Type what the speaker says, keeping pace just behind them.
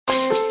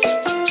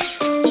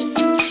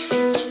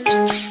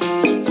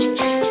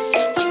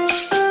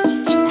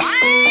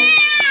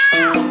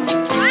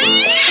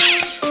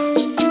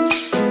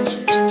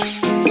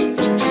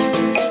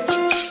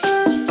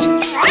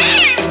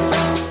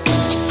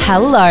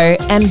Hello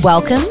and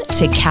welcome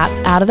to Cats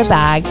Out of the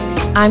Bag.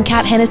 I'm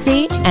Kat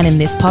Hennessy, and in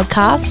this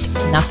podcast,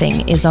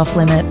 nothing is off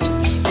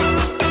limits.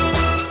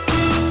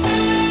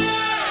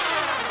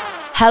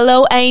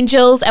 Hello,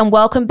 angels, and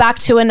welcome back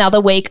to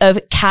another week of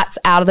Cats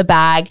Out of the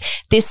Bag.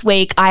 This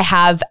week, I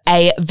have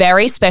a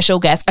very special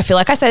guest. I feel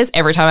like I say this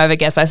every time I have a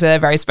guest. I say they're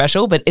very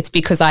special, but it's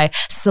because I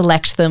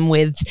select them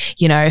with,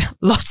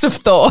 lots of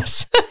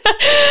thought.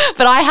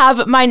 But I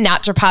have my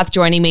naturopath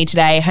joining me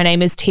today. Her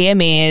name is Tia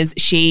Mears.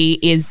 She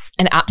is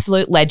an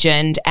absolute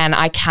legend, and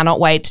I cannot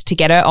wait to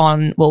get her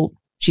on. Well,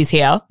 she's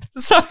here.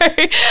 So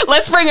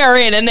let's bring her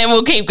in and then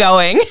we'll keep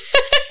going.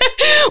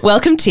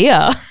 Welcome,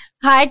 Tia.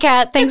 Hi,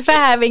 Kat. Thanks for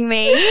having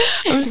me.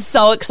 I'm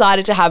so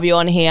excited to have you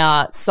on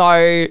here.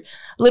 So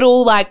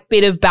little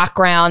bit of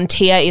background.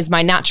 Tia is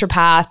my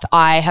naturopath.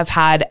 I have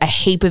had a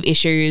heap of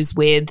issues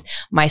with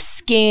my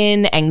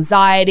skin,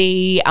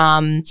 anxiety.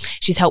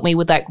 She's helped me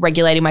with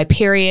regulating my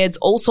periods,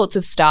 all sorts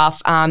of stuff.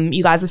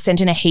 You guys have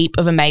sent in a heap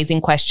of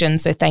amazing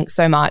questions. So thanks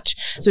so much.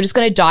 So we're just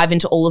going to dive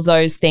into all of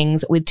those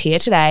things with Tia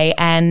today,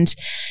 and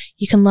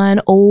you can learn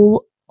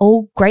all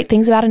great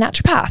things about a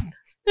naturopath.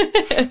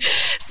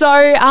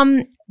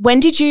 So, when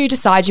did you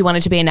decide you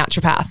wanted to be a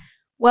naturopath?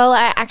 Well,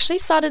 I actually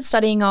started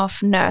studying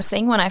off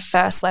nursing when I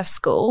first left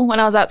school. When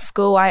I was at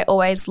school, I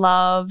always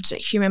loved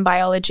human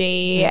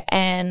biology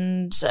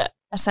and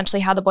essentially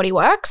how the body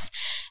works.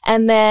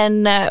 And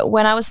then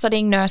when I was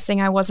studying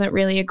nursing, I wasn't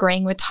really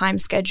agreeing with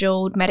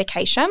time-scheduled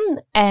medication.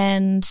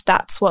 And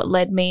that's what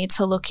led me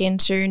to look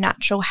into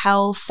natural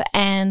health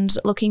and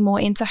looking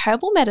more into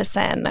herbal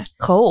medicine.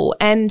 Cool.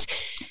 And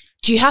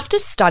do you have to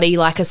study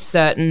a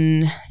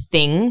certain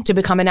thing to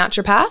become a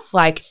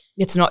naturopath?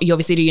 It's not, you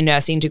obviously do your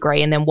nursing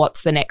degree, and then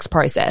what's the next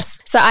process?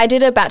 So I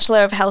did a Bachelor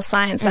of Health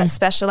Science that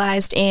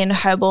specialised in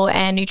herbal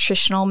and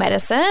nutritional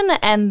medicine.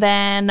 And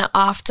then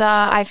after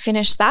I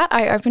finished that,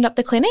 I opened up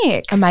the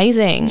clinic.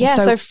 Amazing. Yeah,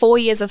 so 4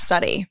 years of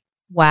study.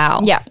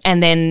 Wow. Yeah.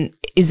 And then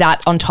is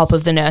that on top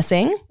of the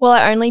nursing? Well,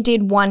 I only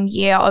did 1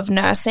 year of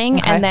nursing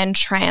and then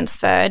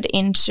transferred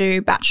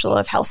into Bachelor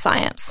of Health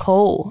Science.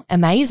 Cool.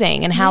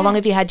 Amazing. And how long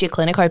have you had your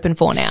clinic open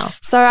for now?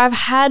 So I've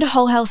had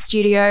Whole Health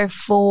Studio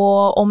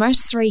for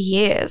almost 3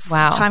 years.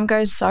 Wow. Time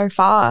goes so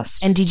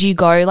fast. And did you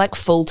go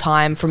full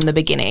time from the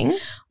beginning?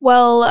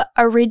 Well,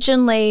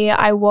 originally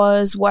I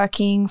was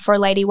working for a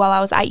lady while I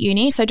was at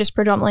uni, so just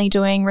predominantly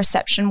doing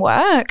reception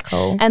work.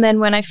 Cool. And then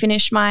when I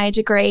finished my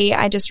degree,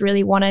 I just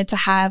really wanted to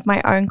have my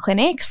own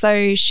clinic.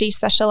 So she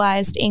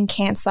specialised in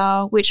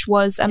cancer, which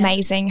was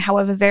amazing.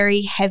 However,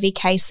 very heavy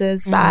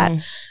cases that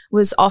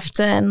was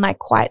often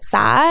quite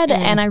sad.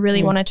 And I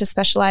really wanted to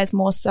specialise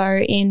more so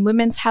in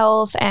women's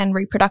health and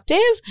reproductive.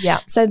 Yeah.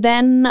 So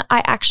then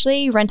I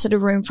actually rented a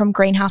room from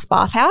Greenhouse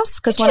Bathhouse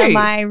because one of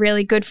my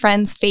really good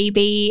friends,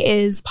 Phoebe,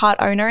 is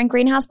part owner in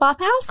Greenhouse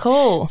Bathhouse.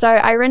 Cool. So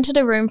I rented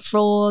a room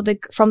from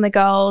the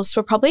girls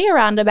for probably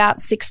around about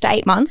 6 to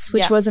 8 months,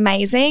 which was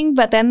amazing.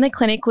 But then the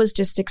clinic was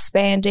just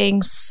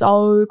expanding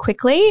so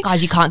quickly.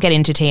 Guys, you can't get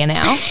into Tia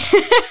now.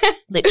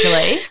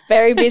 Literally.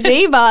 Very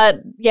busy,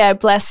 but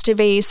blessed to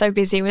be so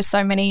busy with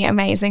so many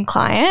amazing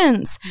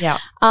clients. Yeah.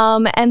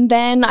 And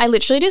then I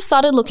literally just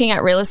started looking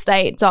at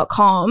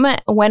realestate.com,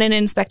 went and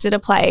inspected a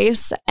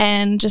place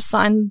and just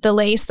signed the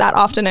lease that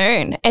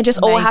afternoon. It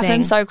just all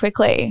happened so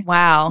quickly.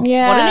 Wow.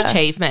 Yeah. What an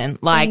achievement.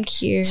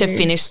 Thank you. To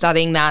finish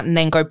studying that and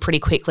then go pretty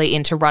quickly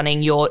into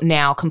running your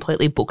now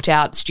completely booked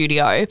out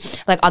studio.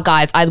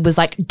 Guys, I was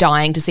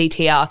dying to see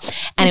Tia,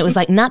 and it was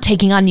not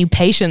taking on new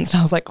patients. And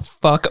I was like,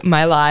 fuck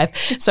my life.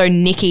 So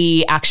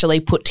Nikki actually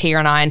put Tia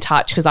and I in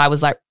touch because I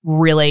was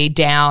really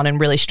down and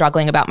really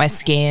struggling about my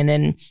skin.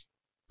 And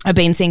I've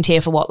been seeing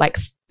Tia for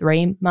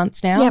 3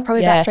 months now? Yeah,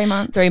 probably about 3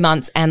 months. 3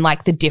 months. And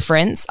the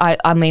difference, I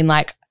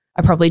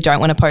probably don't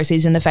want to post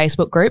these in the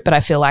Facebook group, but I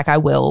feel like I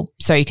will,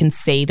 so you can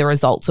see the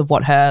results of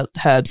what her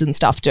herbs and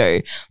stuff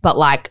do. But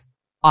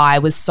I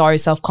was so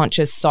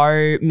self-conscious,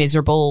 so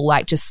miserable.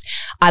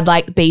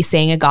 I'd be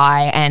seeing a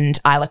guy and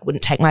I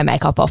wouldn't take my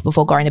makeup off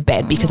before going to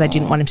bed because I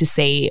didn't want him to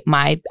see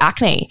my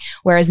acne.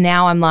 Whereas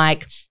now I'm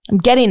I'm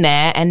getting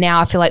there, and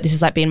now I feel like this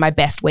has been my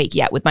best week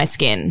yet with my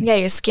skin. Yeah,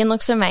 your skin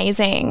looks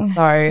amazing.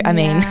 So, I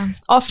mean.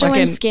 Often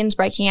when skin's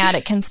breaking out,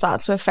 it can start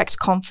to affect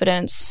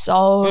confidence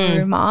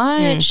so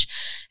much.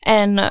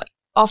 And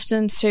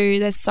often too,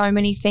 there's so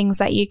many things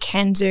that you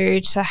can do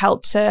to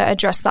help to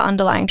address the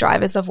underlying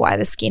drivers of why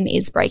the skin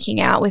is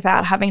breaking out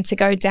without having to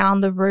go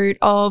down the route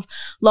of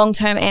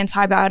long-term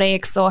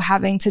antibiotics or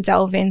having to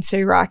delve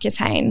into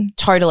Roaccutane.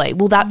 Totally.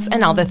 Well, that's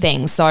another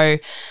thing. So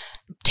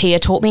Tia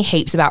taught me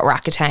heaps about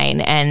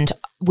Roaccutane, and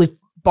we've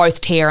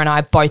both Tia and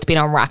I both been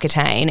on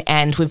Roaccutane,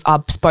 and we've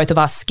both of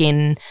our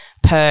skin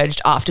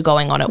purged after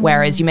going on it,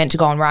 whereas you meant to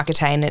go on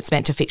Roaccutane and it's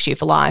meant to fix you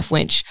for life,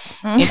 which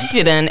it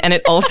didn't, and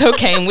it also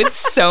came with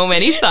so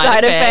many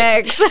side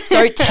effects. effects.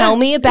 So tell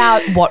me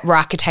about what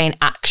Roaccutane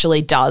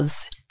actually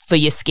does for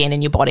your skin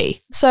and your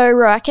body? So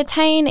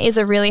Roaccutane is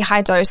a really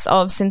high dose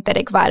of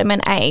synthetic vitamin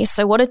A.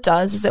 So what it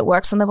does is it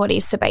works on the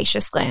body's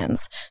sebaceous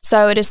glands.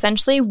 So it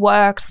essentially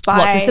works by...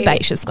 What's a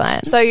sebaceous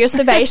gland? So your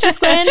sebaceous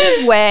gland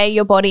is where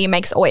your body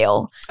makes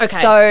oil. Okay.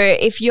 So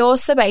if your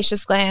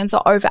sebaceous glands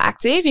are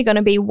overactive, you're going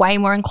to be way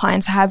more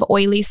inclined to have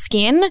oily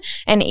skin.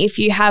 And if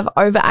you have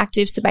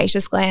overactive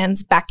sebaceous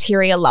glands,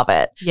 bacteria love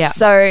it. Yeah.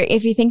 So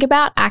if you think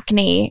about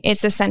acne,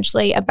 it's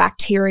essentially a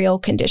bacterial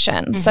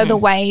condition. So the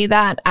way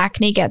that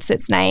acne gets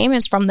its name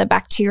is from the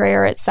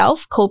bacteria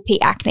itself called P.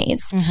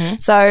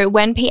 acnes. So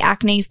when P.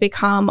 acnes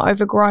become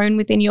overgrown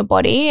within your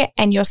body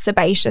and your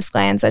sebaceous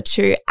glands are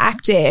too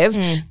active,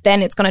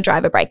 then it's going to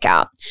drive a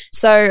breakout.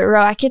 So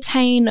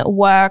Roaccutane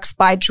works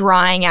by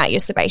drying out your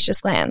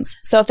sebaceous glands.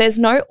 So if there's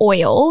no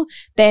oil,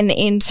 then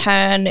in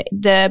turn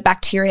the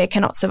bacteria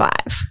cannot survive.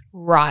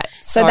 Right.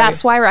 So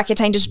that's why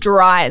Roaccutane just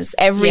dries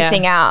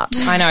everything out.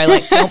 I know,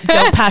 like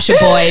don't pash a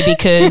boy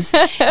because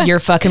your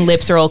fucking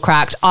lips are all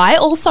cracked. I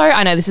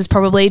know this is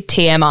probably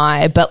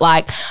TMI, but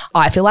like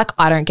I feel like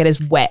I don't get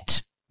as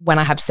wet when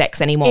I have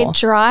sex anymore. It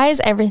dries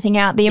everything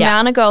out. The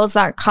amount of girls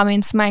that come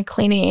into my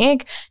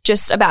clinic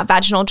just about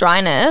vaginal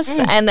dryness,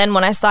 and then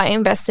when I start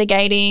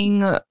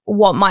investigating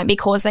what might be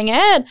causing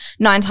it,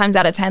 9 times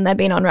out of 10 they've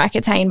been on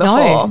Roaccutane before.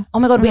 No. Oh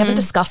my God, we haven't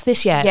discussed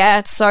this yet. Yeah,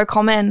 it's so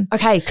common.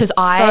 Okay, because So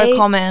I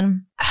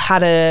common.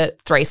 had a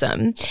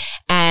threesome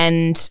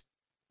and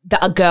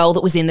a girl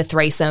that was in the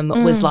threesome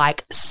was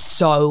like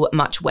so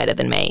much wetter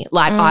than me.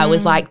 Like I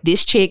was like,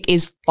 this chick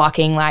is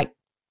fucking like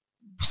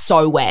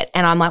so wet.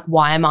 And I'm like,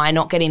 why am I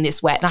not getting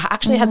this wet? And I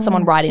actually had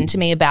someone write into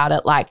me about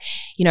it. Like,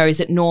 you know, is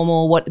it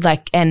normal? What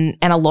like, and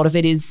a lot of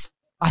it is,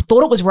 I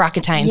thought it was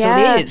Roaccutane. So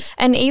it is.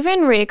 And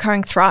even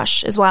reoccurring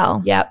thrush as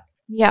well. Yep.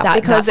 Yeah,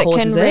 because it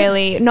can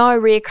really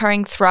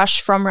reoccurring thrush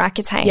from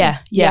Roaccutane.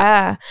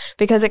 Yeah.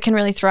 Because it can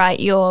really throw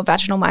out your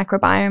vaginal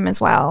microbiome as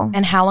well.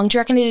 And how long do you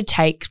reckon it'd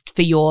take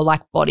for your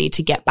like body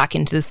to get back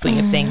into the swing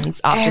of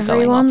things after going off it?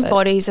 Everyone's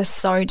bodies are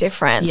so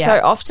different. Yeah.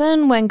 So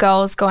often when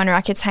girls go on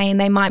Roaccutane,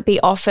 they might be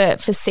off it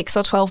for 6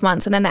 or 12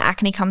 months and then the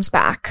acne comes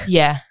back.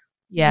 Yeah.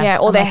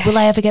 Or I'm like, will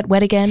I ever get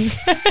wet again?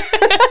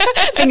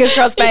 Fingers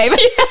crossed, babe.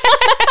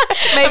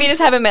 Maybe you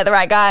just haven't met the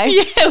right guy.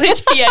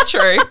 Yeah,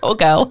 true. Or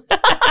girl.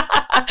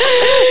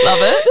 Love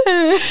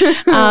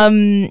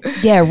it.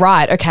 Yeah,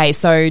 right. Okay,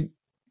 so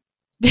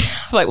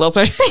like lost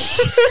my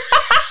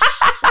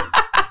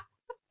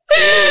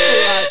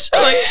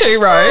like too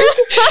rogue.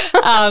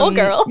 Or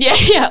girl.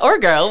 Yeah, or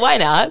girl. Why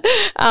not?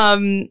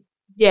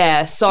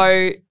 Yeah,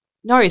 so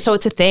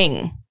it's a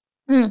thing.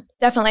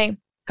 Definitely.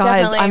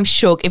 Guys, Definitely. I'm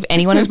shook. If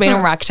anyone has been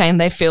on Roaccutane,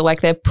 they feel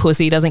like their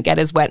pussy doesn't get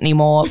as wet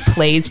anymore.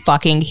 Please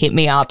fucking hit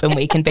me up and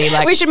we can be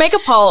like... We should make a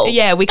poll.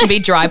 Yeah, we can be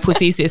dry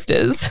pussy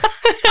sisters.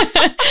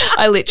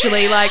 I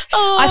literally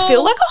I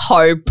feel like a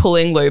hoe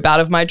pulling lube out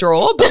of my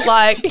drawer, but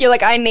like... You're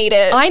like, I need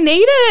it. I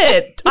need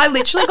it. I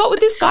literally got with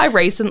this guy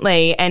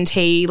recently and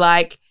he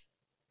like...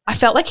 I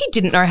felt like he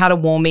didn't know how to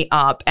warm me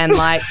up and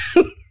like...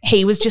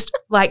 He was just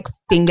like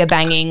finger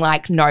banging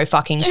like no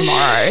fucking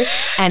tomorrow.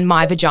 And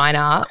my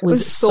vagina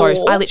was so, we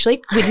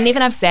didn't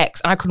even have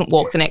sex and I couldn't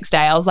walk the next day.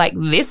 I was like,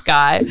 this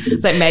guy.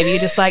 So maybe you're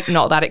just like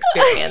not that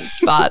experienced,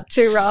 but.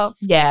 Too rough.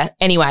 Yeah.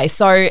 Anyway,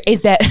 so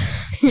is that.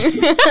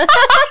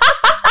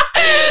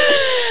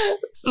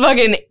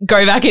 Fucking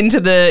go back into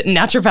the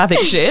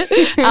naturopathic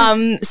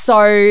shit.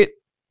 So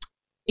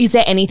is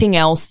there anything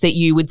else that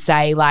you would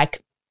say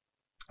like,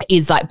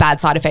 is like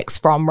bad side effects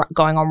from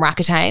going on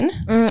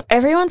Roaccutane?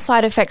 Everyone's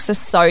side effects are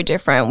so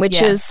different,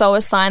 which is so a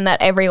sign that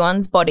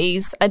everyone's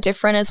bodies are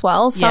different as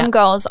well. Some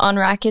girls on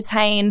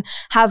Roaccutane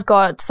have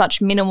got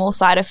such minimal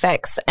side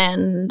effects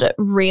and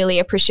really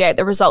appreciate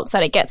the results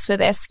that it gets for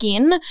their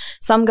skin.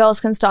 Some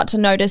girls can start to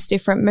notice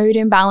different mood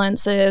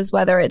imbalances,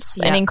 whether it's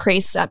an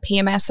increase at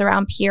PMS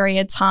around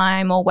period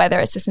time or whether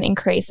it's just an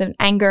increase in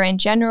anger in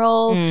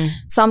general.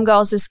 Some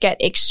girls just get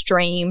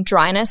extreme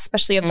dryness,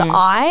 especially of the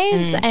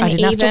eyes. And I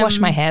didn't have to wash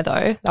my hair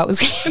though. That was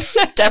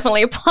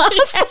definitely a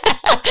plus.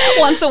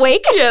 Once a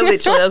week. Yeah,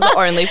 literally. That was the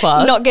only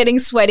plus. Not getting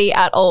sweaty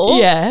at all.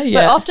 Yeah.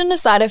 But often the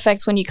side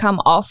effects when you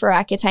come off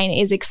Roaccutane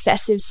is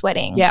excessive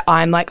sweating. Yeah,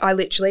 I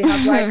literally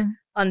have like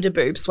under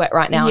boob sweat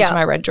right now into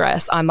my red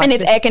dress. I'm like, and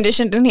it's air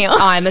conditioned in here.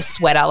 I'm a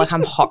sweater. Like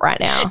I'm hot right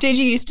now. Did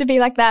you used to be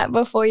like that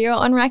before you were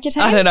on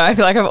Roaccutane? I don't know. I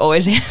feel like I've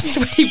always been a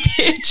sweaty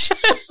bitch.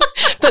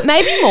 But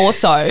maybe more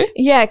so.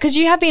 Yeah, because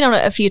you have been on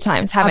it a few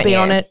times, haven't you?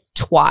 I've been on it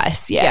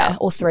twice,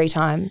 or 3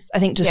 times. I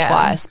think just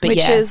twice. But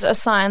which is a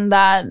sign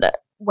that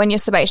when your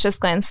sebaceous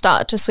glands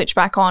start to switch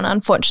back on,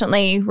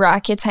 unfortunately,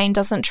 Roaccutane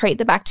doesn't treat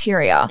the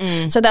bacteria.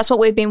 So that's what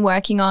we've been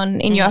working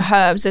on in your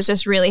herbs, is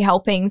just really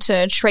helping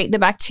to treat the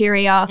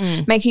bacteria,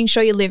 making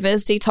sure your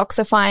liver's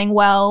detoxifying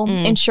well,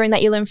 ensuring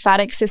that your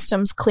lymphatic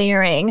system's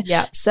clearing.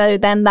 So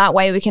then that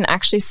way we can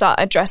actually start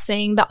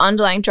addressing the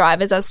underlying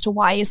drivers as to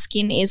why your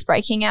skin is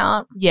breaking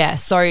out. Yeah.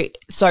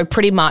 So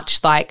pretty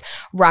much like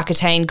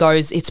Roaccutane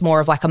goes, it's more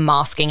of like a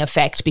masking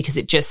effect because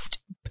it just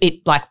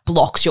it like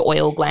blocks your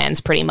oil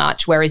glands pretty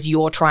much, whereas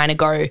you're trying to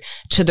go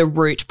to the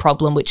root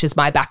problem, which is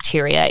my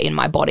bacteria in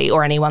my body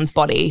or anyone's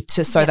body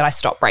so that I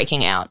stop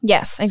breaking out.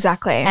 Yes,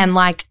 exactly. And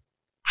like,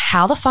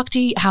 how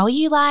are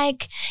you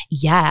like,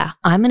 yeah,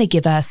 I'm going to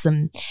give her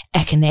some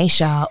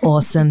echinacea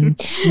or some,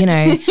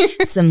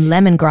 some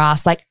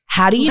lemongrass. Like,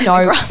 how do you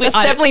know? That's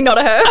definitely not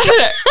a herb.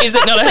 Is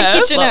it not a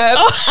herb? Kitchen herb.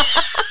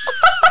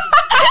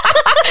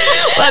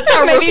 That's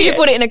how maybe you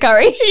put it in a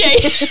curry.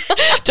 Yeah.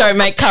 Don't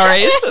make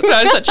curries. That's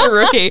why I'm such a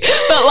rookie.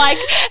 But like,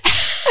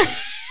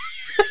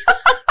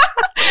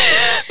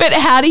 but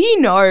how do you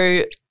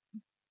know,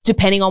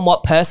 depending on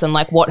what person,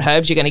 like what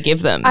herbs you're going to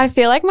give them? I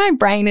feel like my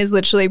brain is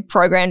literally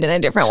programmed in a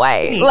different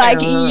way.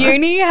 Like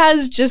uni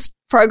has just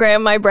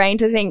programmed my brain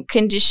to think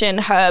condition,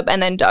 herb,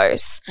 and then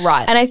dose.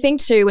 Right. And I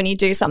think too, when you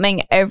do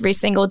something every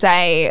single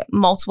day,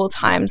 multiple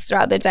times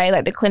throughout the day,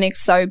 like the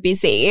clinic's so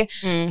busy,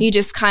 you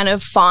just kind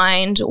of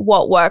find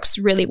what works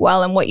really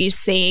well and what you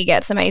see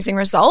gets amazing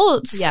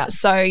results. Yeah.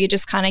 So you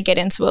just kind of get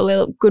into a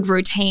little good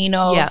routine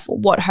of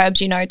what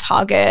herbs,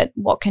 target,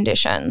 what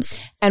conditions.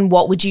 And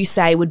what would you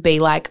say would be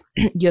like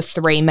your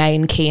 3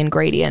 main key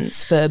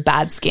ingredients for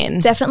bad skin?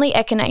 Definitely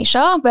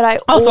echinacea,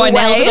 but so I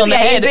nailed it on the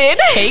head. You did.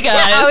 Hey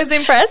guys. I was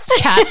impressed.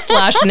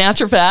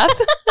 Cat/naturopath.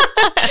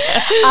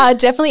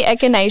 Definitely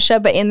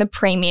echinacea, but in the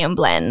premium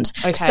blend.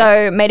 Okay.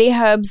 So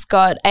MediHerb's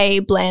got a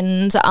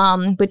blend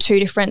with 2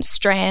 different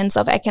strands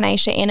of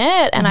echinacea in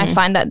it. And I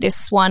find that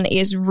this one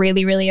is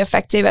really, really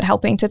effective at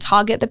helping to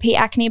target the P.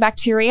 acne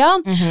bacteria.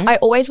 I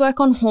always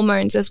work on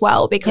hormones as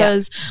well,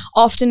 because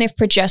often if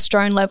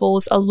progesterone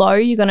levels are low,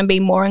 you're going to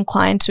be more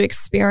inclined to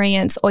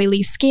experience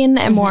oily skin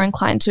and more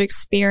inclined to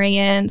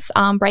experience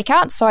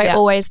breakouts. So I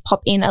always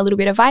pop in a little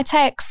bit of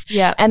Vitex.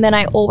 And then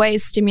I always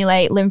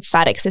stimulate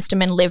lymphatic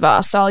system and liver.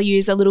 So I'll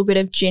use a little bit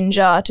of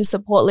ginger to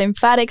support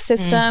lymphatic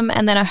system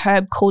and then a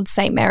herb called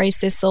St. Mary's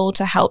thistle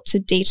to help to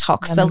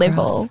detox the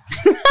liver.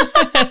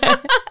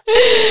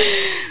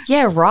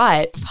 Yeah,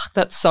 right. Fuck,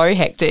 that's so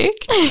hectic.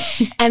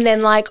 And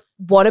then like,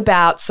 what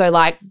about, so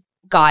like,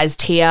 guys,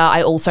 Tia,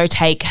 I also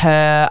take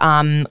her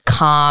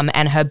Calm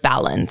and her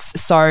Balance.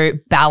 So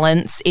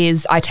Balance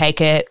is I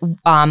take it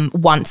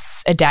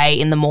once a day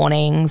in the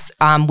mornings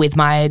with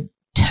my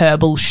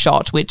herbal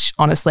shot, which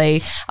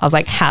honestly, I was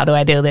like, how do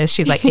I do this?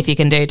 She's like, if you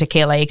can do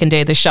tequila, you can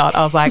do the shot.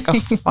 I was like, oh,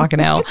 fucking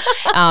hell.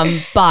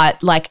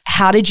 But like,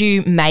 how did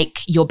you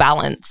make your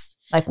Balance?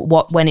 Like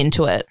what went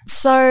into it?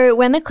 So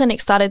when the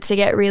clinic started to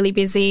get really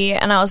busy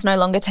and I was no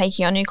longer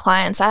taking on new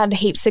clients, I had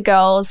heaps of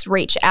girls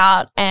reach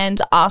out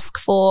and ask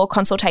for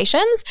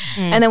consultations.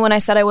 And then when I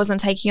said I wasn't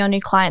taking on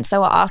new clients, they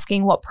were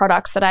asking what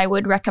products that I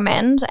would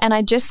recommend. And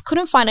I just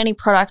couldn't find any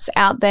products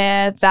out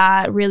there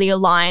that really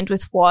aligned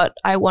with what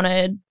I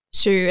wanted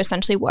to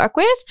essentially work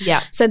with.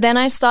 Yeah. So then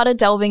I started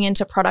delving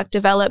into product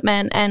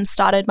development and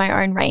started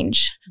my own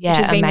range, which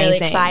has been really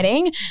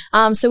exciting.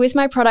 So with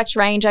my product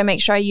range, I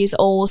make sure I use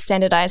all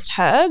standardized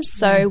herbs.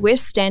 So with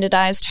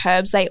standardized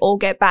herbs, they all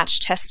get batch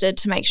tested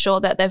to make sure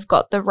that they've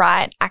got the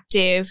right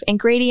active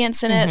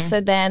ingredients in it.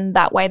 So then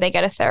that way they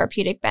get a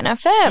therapeutic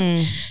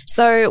benefit.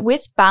 So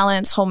with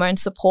Balance Hormone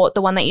Support,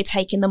 the one that you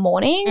take in the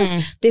mornings,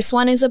 this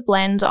one is a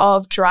blend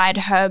of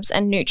dried herbs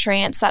and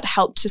nutrients that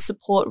help to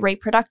support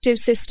reproductive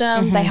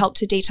system. They help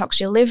to detox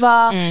your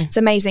liver. It's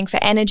amazing for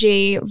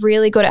energy,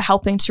 really good at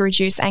helping to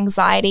reduce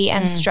anxiety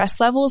and stress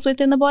levels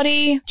within the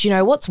body. Do you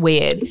know what's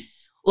weird?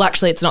 Well,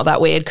 actually, it's not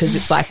that weird because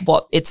it's like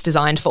what it's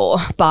designed for.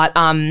 But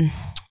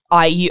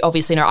you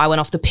obviously know I went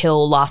off the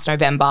pill last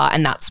November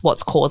and that's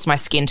what's caused my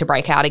skin to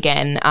break out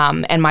again.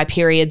 And my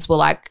periods were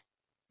like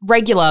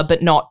regular,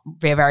 but not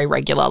very, very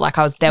regular. Like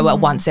they were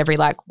once every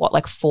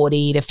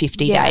 40 to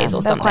 50 days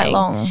or something. Quite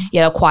long.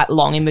 Yeah, they're quite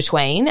long in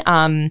between.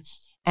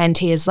 And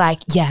Tia's like,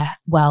 yeah,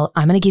 well,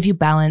 I'm going to give you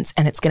Balance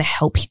and it's going to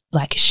help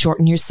like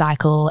shorten your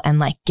cycle and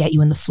like get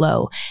you in the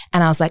flow.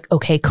 And I was like,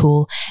 okay,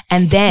 cool.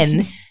 And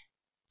then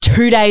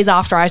 2 days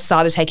after I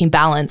started taking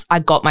Balance,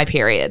 I got my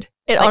period.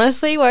 It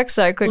honestly works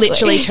so quickly.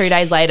 Literally 2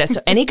 days later. So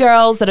any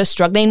girls that are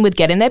struggling with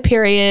getting their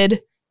period,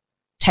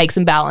 take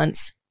some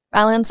Balance.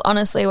 Balance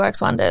honestly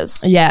works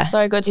wonders. Yeah.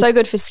 So good. So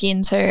good for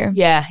skin too.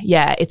 Yeah.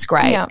 Yeah. It's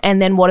great. Yeah.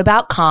 And then what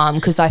about Calm?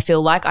 Because I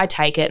feel like I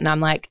take it and I'm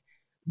like,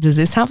 does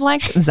this have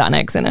like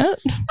Xanax in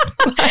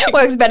it?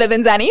 Works better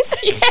than Xannies.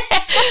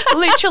 Yeah,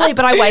 literally.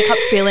 But I wake up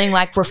feeling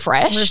like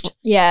refreshed.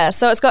 Yeah.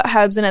 So it's got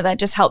herbs in it that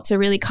just help to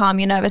really calm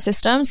your nervous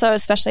system. So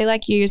especially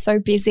like you, so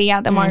busy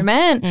at the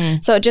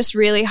moment. So it just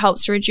really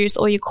helps to reduce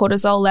all your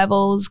cortisol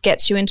levels,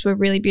 gets you into a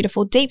really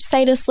beautiful deep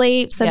state of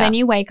sleep. So then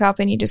you wake up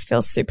and you just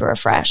feel super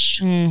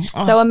refreshed.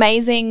 So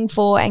amazing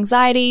for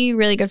anxiety,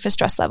 really good for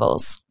stress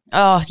levels.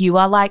 Oh, you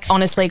are like,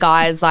 honestly,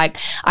 guys, like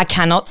I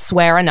cannot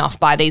swear enough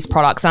by these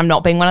products. And I'm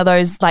not being one of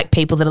those like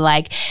people that are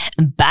like,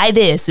 buy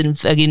this and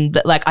fucking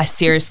like I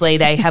seriously,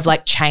 they have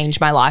like changed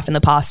my life in the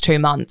past 2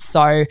 months.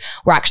 So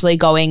we're actually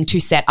going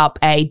to set up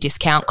a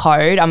discount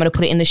code. I'm going to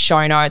put it in the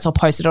show notes. I'll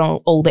post it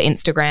on all the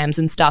Instagrams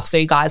and stuff so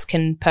you guys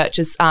can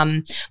purchase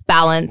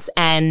Balance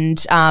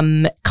and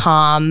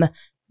Calm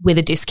with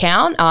a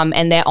discount.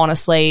 And they're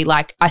honestly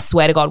like, I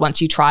swear to God, once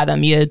you try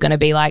them, you're going to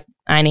be like,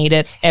 I need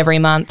it every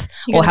month.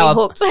 You're gonna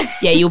be hooked.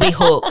 Yeah, you'll be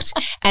hooked.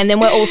 And then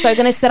we're also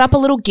going to set up a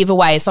little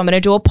giveaway. So I'm going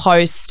to do a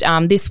post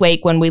this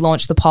week when we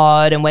launch the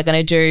pod, and we're going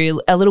to do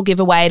a little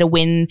giveaway to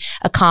win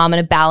a Calm and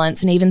a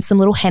Balance and even some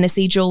little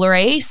Hennessy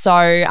jewelry.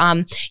 So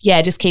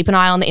just keep an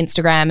eye on the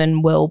Instagram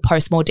and we'll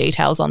post more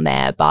details on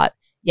there. But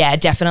yeah,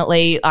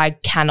 definitely I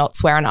cannot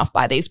swear enough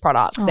by these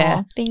products.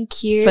 They're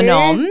thank you.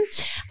 Phenom.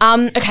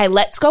 Okay,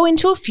 let's go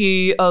into a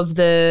few of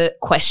the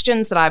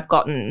questions that I've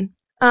gotten.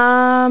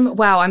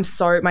 Wow,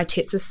 my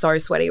tits are so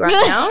sweaty right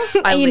now.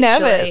 Are you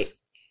nervous?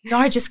 No,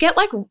 I just get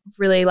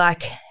really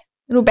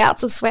little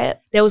bouts of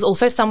sweat. There was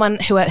also someone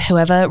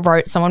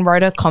someone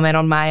wrote a comment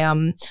on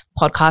my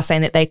podcast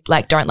saying that they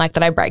don't like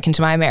that I break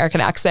into my American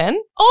accent.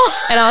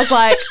 Oh, and I was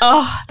like,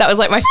 that was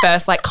my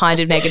first kind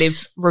of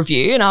negative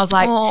review. And I was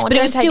like, but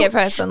it was take it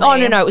personally.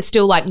 Oh no, it was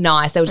still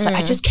nice. They were just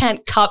I just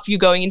can't cup you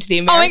going into the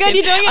American. Oh my God,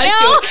 you're doing it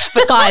now.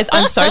 But guys,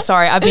 I'm so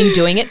sorry. I've been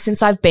doing it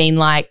since I've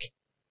been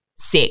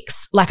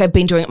 6. I've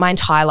been doing it my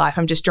entire life.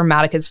 I'm just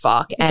dramatic as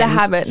fuck. It's a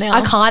habit now.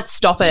 I can't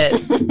stop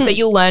it, but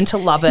you'll learn to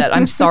love it.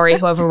 I'm sorry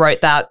whoever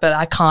wrote that, but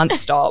I can't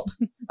stop.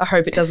 I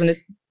hope it doesn't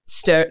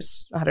stir.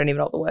 I don't even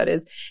know what the word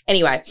is.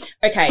 Anyway,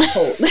 okay,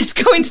 cool. Let's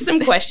go into some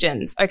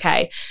questions.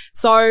 Okay,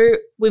 so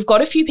we've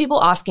got a few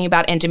people asking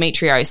about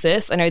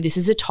endometriosis. I know this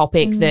is a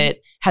topic that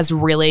has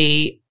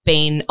really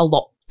been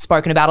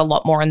spoken about a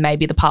lot more in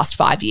maybe the past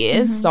 5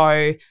 years.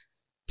 So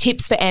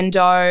tips for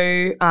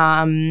endo,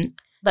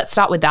 let's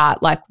start with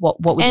that. What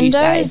would you say?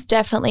 Endo is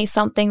definitely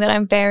something that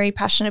I'm very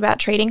passionate about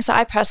treating. So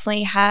I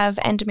personally have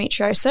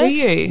endometriosis. Do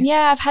you?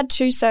 Yeah, I've had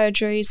 2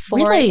 surgeries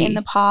for it in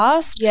the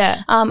past.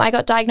 Yeah. I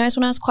got diagnosed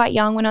when I was quite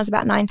young, when I was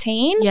about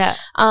 19. Yeah.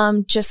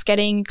 Just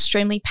getting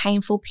extremely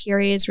painful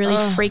periods, really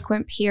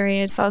frequent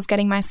periods. So I was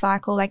getting my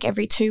cycle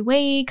every 2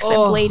 weeks and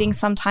bleeding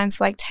sometimes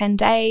for 10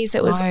 days.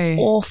 It was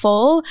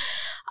awful.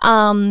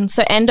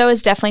 So endo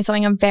is definitely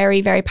something I'm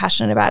very, very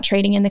passionate about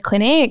treating in the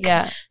clinic.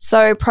 Yeah.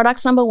 So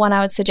products number 1 I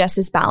would suggest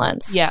is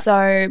Balance. Yeah.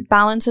 So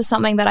Balance is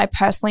something that I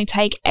personally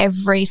take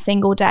every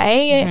single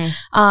day.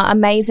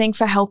 Amazing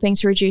for helping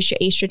to reduce your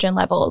estrogen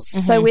levels.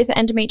 So with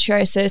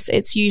endometriosis,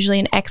 it's usually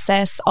an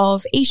excess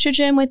of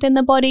estrogen within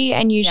the body,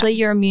 and usually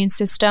your immune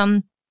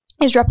system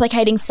is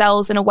replicating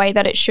cells in a way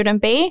that it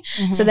shouldn't be.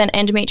 So then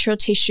endometrial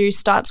tissue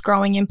starts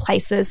growing in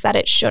places that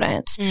it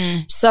shouldn't.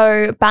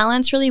 So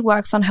Balance really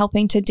works on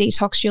helping to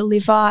detox your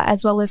liver,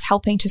 as well as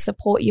helping to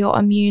support your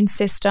immune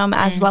system,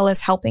 as well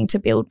as helping to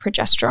build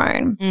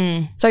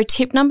progesterone. So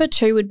tip number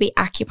 2 would be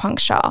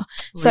acupuncture.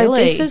 So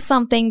this is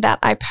something that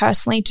I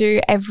personally do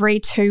every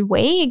 2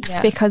 weeks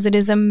because it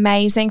is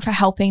amazing for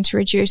helping to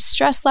reduce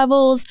stress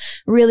levels,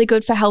 really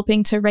good for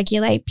helping to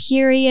regulate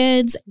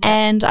periods,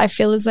 and I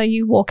feel as though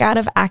you walk out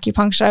of acupuncture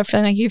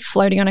feeling like you're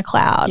floating on a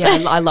cloud.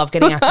 Yeah, I love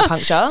getting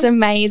acupuncture. It's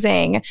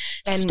amazing.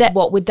 And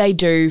what would they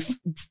do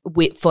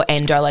for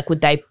endo?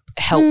 Would they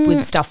help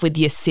with stuff with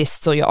your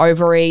cysts or your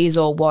ovaries,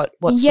 or what's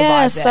the vibe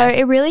there? So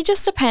it really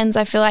just depends.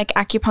 I feel like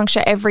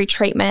acupuncture, every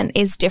treatment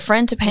is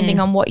different depending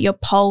on what your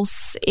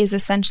pulse is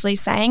essentially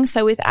saying.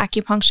 So with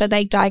acupuncture,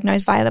 they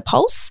diagnose via the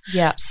pulse.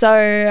 Yeah.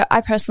 So I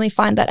personally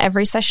find that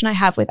every session I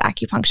have with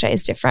acupuncture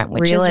is different,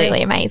 which is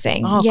really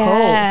amazing. Oh, cool.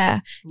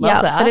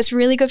 Love that. But it's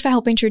really good for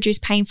helping to reduce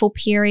painful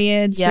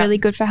periods, really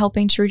good for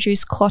helping to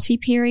reduce clotty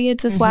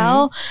periods as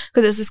well,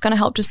 because it's just going to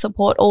help to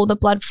support all the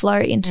blood flow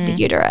into the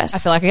uterus. I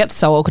feel like I get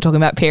so awkward talking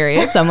about periods.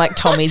 I'm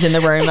Tommy's in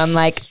the room. I'm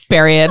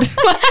period.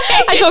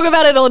 I talk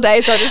about it all day,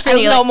 so it just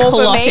feels normal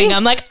for me.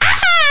 I'm Lock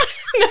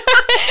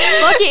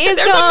your ears,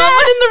 There's Tom. a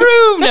man in the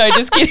room. No,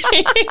 just kidding.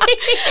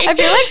 I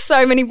feel like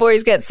so many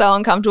boys get so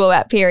uncomfortable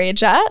about period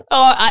chat.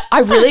 Oh,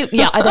 I really,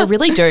 they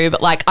really do.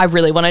 But I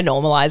really want to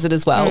normalize it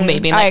as well. Me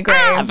being I agree.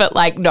 But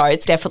no,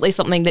 it's definitely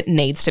something that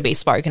needs to be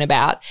spoken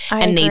about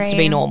and needs to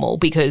be normal,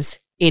 because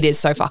it is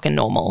so fucking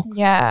normal.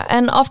 Yeah.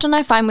 And often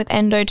I find with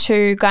endo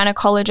too,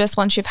 gynecologists,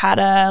 once you've had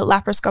a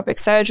laparoscopic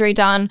surgery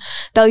done,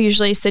 they'll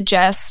usually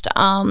suggest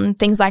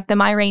things like the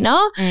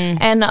Mirena.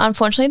 And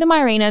unfortunately, the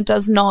Mirena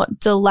does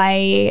not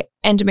delay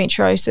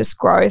endometriosis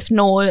growth,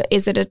 nor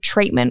is it a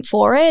treatment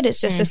for it.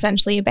 It's just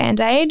essentially a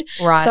Band-Aid.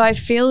 Right. So I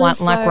feel like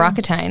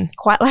Roaccutane.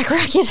 Quite like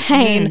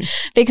Roaccutane,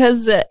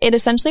 because it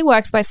essentially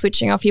works by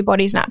switching off your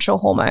body's natural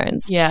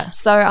hormones. Yeah.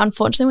 So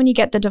unfortunately, when you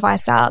get the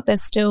device out,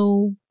 there's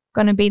still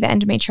going to be the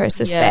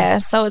endometriosis there.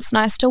 So it's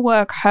nice to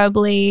work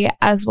herbally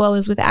as well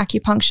as with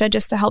acupuncture,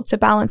 just to help to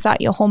balance out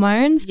your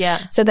hormones. Yeah.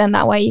 So then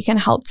that way you can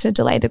help to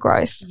delay the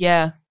growth.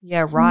 Yeah.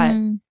 Yeah,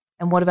 right.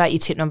 And what about your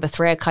tip number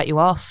 3? I cut you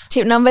off.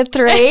 Tip number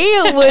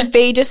 3 would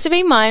be just to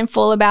be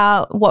mindful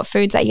about what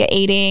foods that you're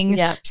eating,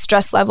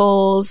 stress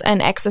levels,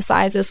 and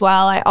exercise as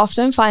well. I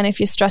often find if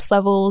your stress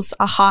levels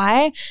are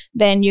high,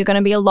 then you're going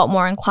to be a lot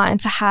more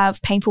inclined to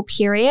have painful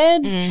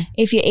periods.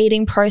 If you're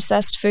eating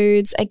processed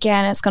foods,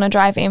 again, it's going to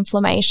drive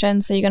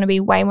inflammation. So you're going to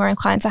be way more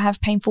inclined to have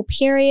painful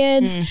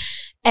periods.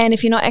 And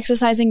if you're not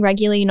exercising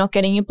regularly, you're not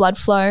getting your blood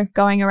flow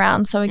going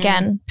around. So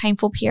again,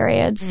 painful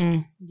periods.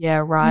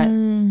 Yeah, right.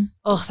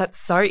 Oh, that's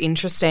so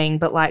interesting.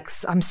 But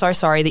I'm so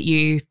sorry that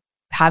you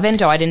have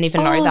endo. I didn't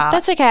even know that.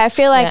 That's okay. I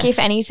feel like if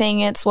anything,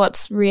 it's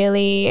what's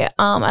really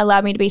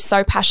allowed me to be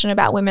so passionate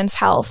about women's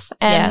health.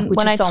 And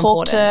when I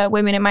talk to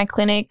women in my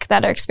clinic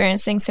that are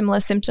experiencing similar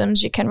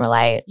symptoms, you can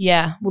relate.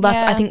 Yeah. Well,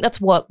 I think that's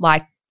what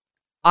like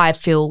I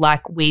feel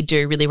like we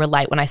do really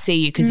relate when I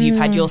see you, because you've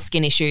had your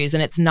skin issues,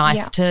 and it's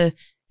nice to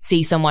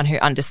see someone who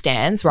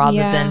understands rather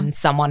than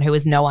someone who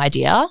has no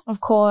idea. Of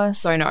course.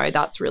 So no,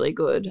 that's really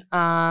good.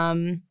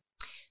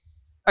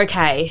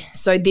 Okay,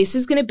 so this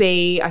is going to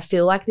be, I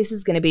feel like this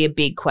is going to be a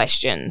big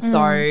question.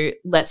 So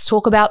let's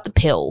talk about the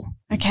pill.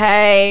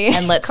 Okay.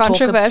 And let's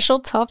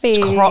controversial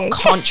topic.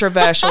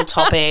 Controversial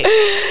topic.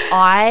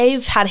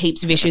 I've had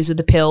heaps of issues with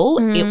the pill.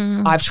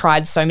 I've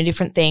tried so many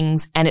different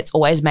things, and it's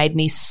always made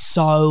me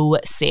so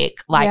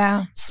sick.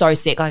 Like so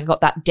sick. Like I got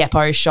that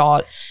depot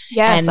shot.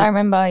 Yes, I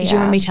remember. Do you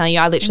remember me telling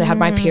you I literally had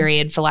my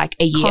period for like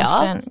a year?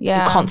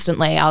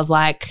 Constantly. I was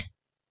like,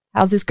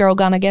 how's this girl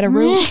gonna get a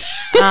room?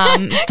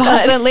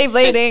 Constantly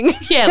bleeding.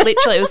 Yeah,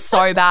 literally, it was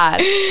so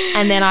bad.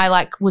 And then I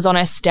like was on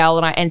Estelle,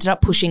 and I ended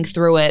up pushing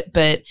through it.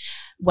 But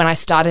when I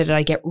started it,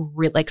 I get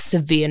like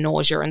severe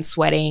nausea and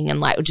sweating, and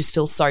like it would just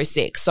feel so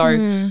sick.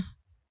 So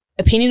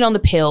opinion on the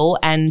pill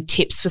and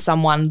tips for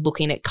someone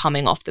looking at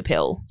coming off the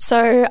pill.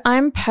 So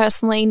I'm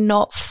personally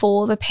not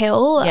for the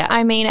pill. Yeah.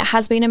 I mean, it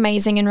has been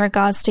amazing in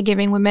regards to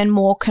giving women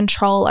more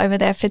control over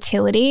their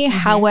fertility.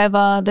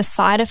 However, the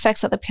side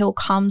effects that the pill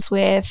comes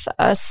with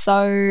are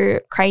so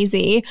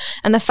crazy.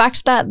 And the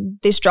fact that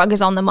this drug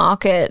is on the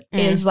market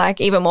is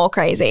like even more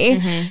crazy.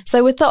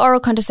 So with the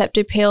oral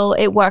contraceptive pill,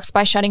 it works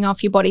by shutting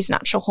off your body's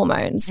natural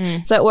hormones.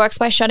 So it works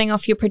by shutting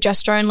off your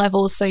progesterone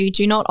levels, so you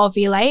do not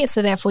ovulate,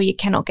 so therefore you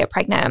cannot get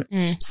pregnant.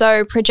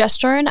 So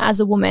progesterone as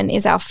a woman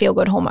is our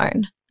feel-good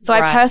hormone. So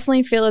I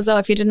personally feel as though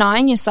if you're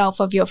denying yourself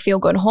of your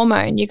feel-good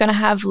hormone, you're going to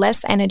have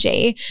less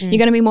energy, you're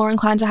going to be more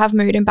inclined to have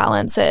mood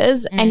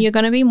imbalances, and you're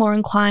going to be more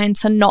inclined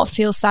to not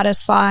feel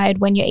satisfied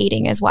when you're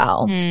eating as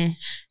well.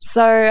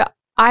 So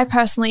I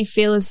personally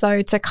feel as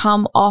though to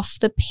come off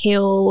the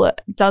pill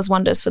does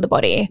wonders for the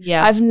body.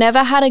 Yeah. I've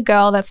never had a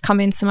girl that's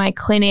come into my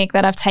clinic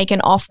that I've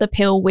taken off the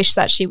pill wish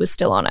that she was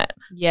still on it.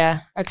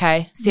 Yeah.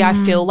 Okay. See, I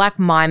feel like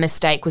my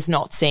mistake was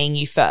not seeing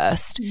you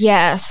first.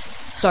 Yes.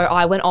 So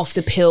I went off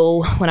the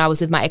pill when I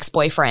was with my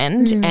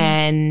ex-boyfriend,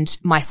 and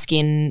my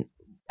skin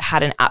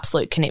had an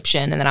absolute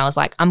conniption, and then I was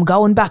like, I'm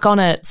going back on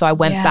it. So I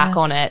went back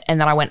on it, and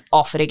then I went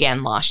off it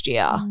again last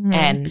year.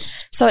 And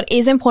so it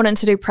is important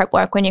to do prep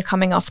work when you're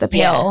coming off the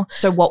pill. Yeah.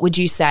 So what would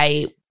you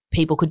say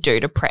people could do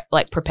to prepare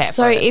for it?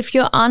 So if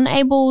you're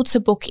unable to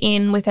book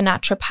in with a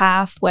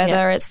naturopath,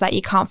 whether it's that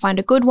you can't find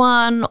a good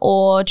one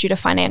or due to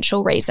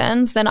financial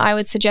reasons, then I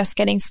would suggest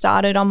getting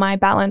started on my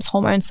Balance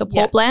Hormone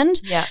Support Blend.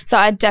 So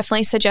I'd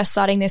definitely suggest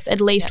starting this at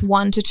least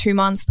 1 to 2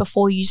 months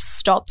before you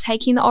stop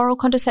taking the oral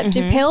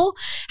contraceptive pill.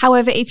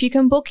 However, if you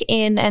can book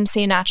in and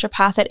see a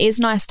naturopath, it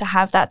is nice to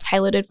have that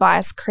tailored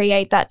advice,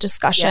 create that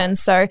discussion.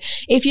 So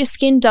if your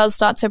skin does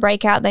start to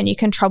break out, then you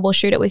can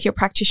troubleshoot it with your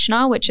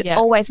practitioner, which it's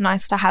always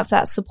nice to have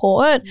that support.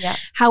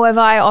 However,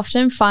 I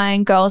often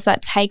find girls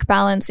that take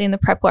Balance in the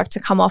prep work to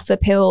come off the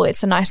pill,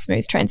 it's a nice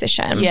smooth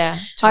transition. Yeah,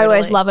 I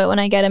always love it when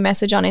I get a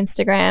message on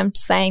Instagram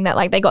saying that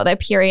like they got their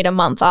period a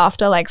month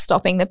after like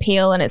stopping the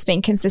pill, and it's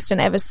been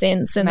consistent ever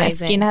since, and their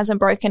skin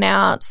hasn't broken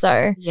out.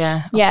 So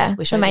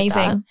it's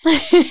amazing.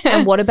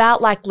 And what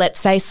about like, let's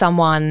say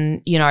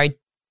someone, you know,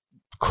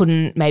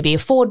 couldn't maybe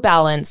afford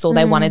Balance, or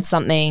they wanted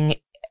something.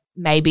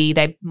 Maybe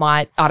they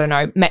might, I don't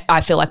know, I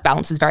feel like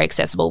Balance is very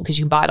accessible because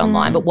you can buy it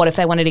online. But what if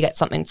they wanted to get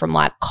something from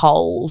like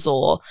Coles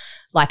or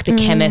like the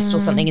chemist or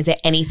something? Is there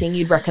anything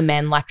you'd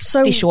recommend, like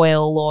fish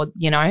oil or,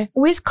 you know?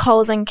 With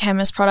Coles and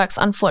chemist products,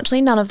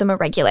 unfortunately, none of them are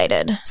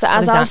regulated. So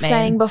as I was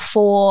saying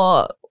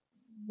before,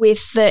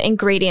 with the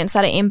ingredients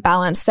that are in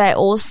Balance, they're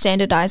all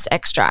standardized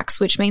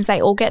extracts, which means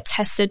they all get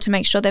tested to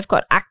make sure they've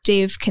got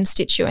active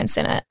constituents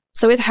in it.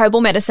 So with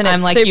herbal medicine,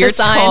 it's like, super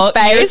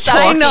science-based.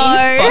 I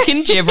know.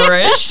 Fucking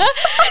gibberish. So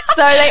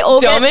they all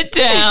dumb it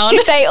down.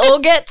 They all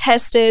get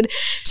tested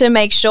to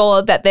make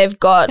sure that they've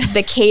got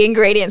the key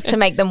ingredients to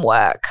make them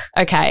work.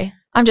 Okay.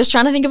 I'm just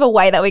trying to think of a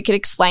way that we could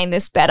explain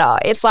this better.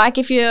 It's like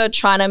if you're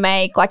trying to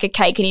make like a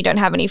cake and you don't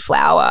have any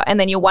flour, and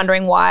then you're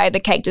wondering why the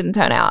cake didn't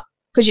turn out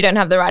because you don't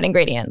have the right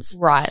ingredients.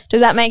 Right.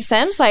 Does that make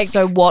sense? Like,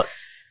 so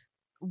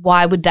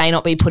why would they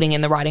not be putting in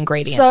the right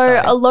ingredients?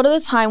 So a lot of the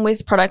time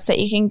with products that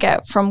you can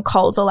get from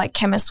Coles or like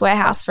Chemist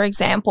Warehouse, for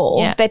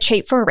example, they're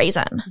cheap for a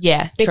reason.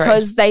 Yeah,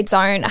 because they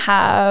don't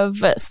have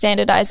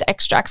standardized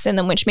extracts in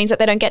them, which means that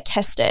they don't get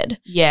tested.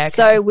 Yeah. Okay.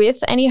 So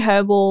with any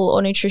herbal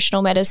or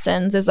nutritional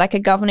medicines, there's like a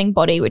governing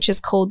body, which is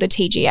called the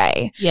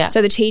TGA. Yeah.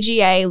 So the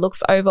TGA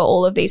looks over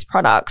all of these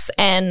products,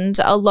 and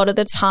a lot of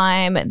the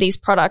time these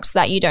products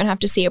that you don't have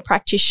to see a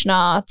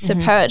practitioner to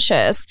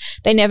purchase,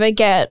 they never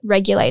get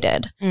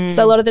regulated.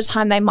 So a lot of the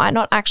time they might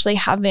not actually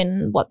have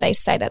in what they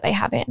say that they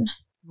have in.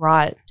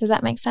 Right. Does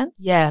that make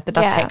sense? Yeah, but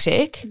that's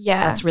hectic.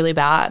 Yeah. That's really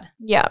bad.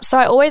 Yeah. So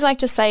I always like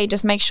to say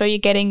just make sure you're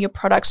getting your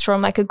products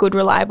from like a good,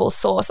 reliable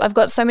source. I've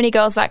got so many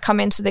girls that come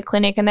into the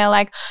clinic and they're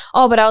like,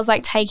 oh, but I was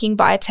like taking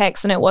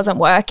Vitex and it wasn't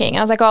working.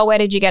 I was like, oh, where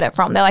did you get it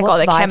from? They're like,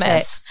 What's the Vitex?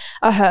 chemist.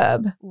 A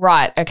herb.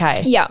 Right.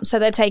 Okay. Yeah. So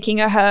they're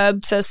taking a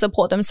herb to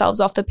support themselves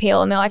off the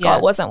pill and they're like, oh,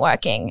 it wasn't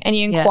working. And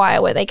you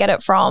inquire where they get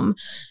it from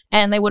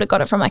and they would have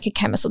got it from like a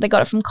chemist or they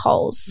got it from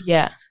Coles.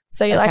 Yeah.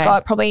 So you're like, oh,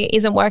 it probably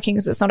isn't working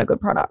because it's not a good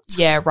product.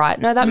 Yeah, right.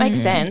 No, that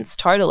makes sense.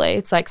 Totally.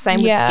 It's like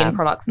same with skin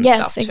products and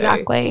stuff too. Yes,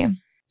 exactly.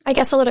 I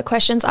guess a lot of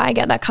questions I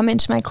get that come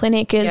into my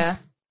clinic is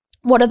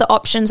what are the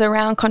options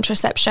around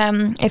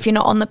contraception if you're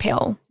not on the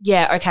pill?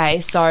 Yeah, okay.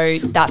 So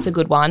that's a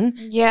good one.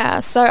 Yeah.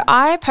 So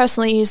I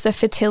personally use the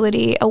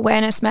fertility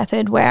awareness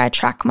method where I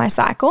track my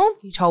cycle.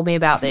 You told me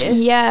about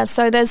this. Yeah.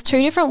 So there's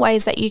 2 different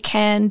ways that you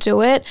can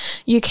do it.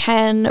 You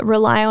can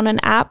rely on an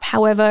app.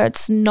 However,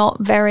 it's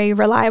not very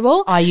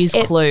reliable. I use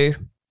Clue.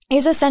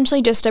 Is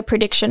essentially just a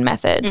prediction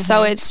method.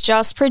 So it's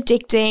just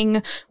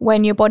predicting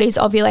when your body's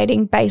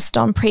ovulating based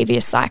on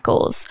previous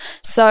cycles.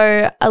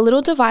 So a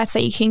little device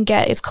that you can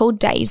get is called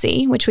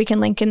Daisy, which we can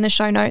link in the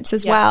show notes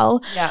as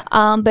well. Yeah.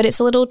 But it's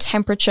a little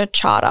temperature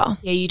charter.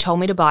 Yeah, you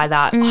told me to buy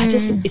that.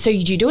 So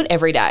you do it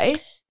every day?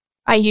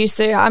 I used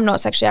to. I'm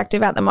not sexually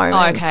active at the moment.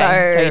 Oh,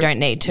 okay. So you don't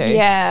need to.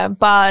 Yeah,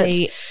 but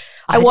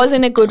I was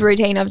in a good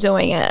routine of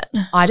doing it.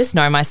 I just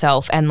know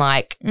myself and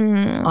like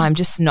I'm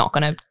just not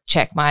going to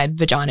check my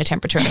vagina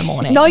temperature in the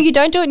morning. No, you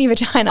don't do it in your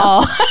vagina.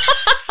 Oh.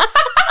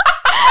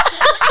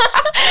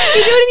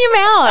 You do it in your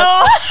mouth.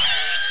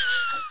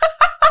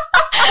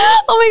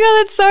 Oh my God,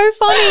 that's so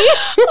funny.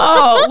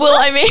 Oh,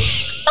 well, I mean,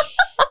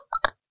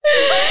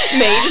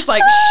 me just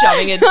like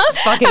shoving a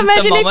fucking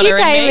Imagine if you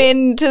came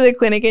in into the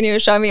clinic and you were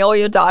showing me all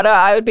your data,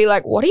 I would be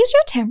like, what is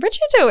your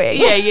temperature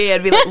doing? Yeah,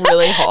 it'd be like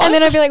really hot. And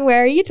then I'd be like,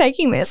 where are you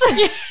taking this?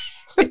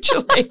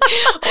 Literally.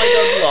 Oh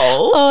my God,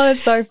 lol. Oh,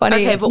 that's so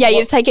funny. Okay, you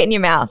just take it in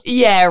your mouth.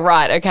 Yeah,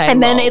 right. Okay.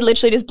 And then it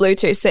literally just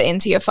Bluetooths it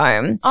into your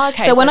phone. Oh,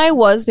 okay. So when I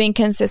was being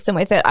consistent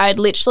with it, I'd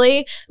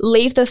literally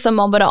leave the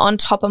thermometer on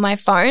top of my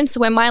phone. So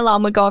when my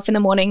alarm would go off in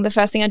the morning, the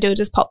first thing I'd do is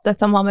just pop the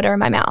thermometer in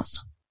my mouth.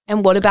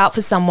 And what about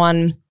for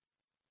someone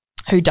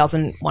who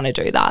doesn't want to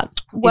do that?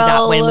 Well, is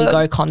that when we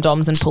go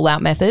condoms and pull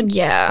out method?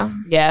 Yeah.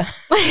 Yeah.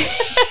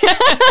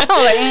 I'm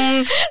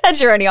like,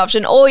 that's your only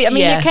option. Or, I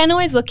mean, you can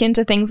always look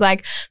into things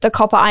like the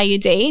copper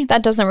IUD.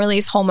 That doesn't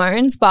release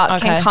hormones, but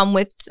can come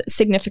with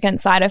significant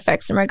side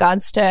effects in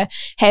regards to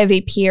heavy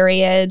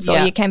periods, or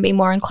you can be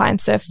more inclined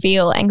to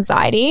feel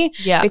anxiety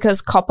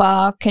because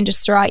copper can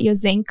just throw out your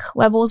zinc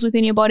levels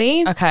within your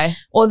body. Okay.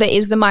 Or there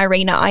is the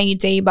Mirena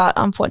IUD, but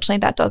unfortunately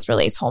that does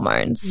release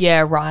hormones.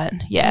 Yeah, right.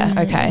 Yeah,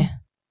 okay.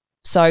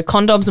 So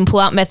condoms and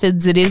pull-out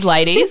methods it is,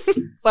 ladies.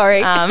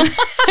 Sorry.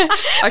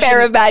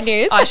 Bearer of bad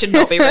news. I should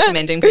not be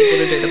recommending people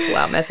to do the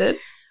pull-out method.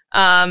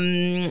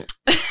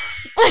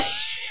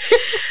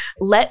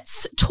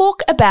 Let's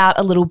talk about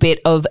a little bit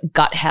of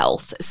gut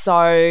health.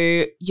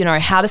 So,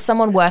 how does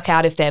someone work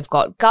out if they've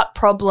got gut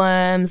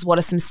problems? What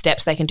are some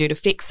steps they can do to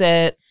fix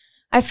it?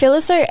 I feel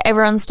as though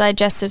everyone's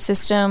digestive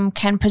system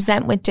can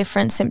present with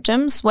different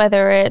symptoms,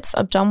 whether it's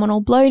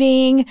abdominal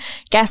bloating,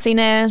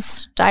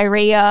 gassiness,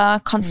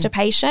 diarrhea,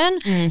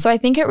 constipation. So I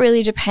think it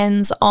really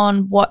depends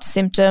on what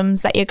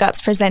symptoms that your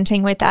gut's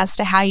presenting with as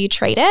to how you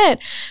treat it.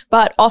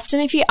 But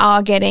often if you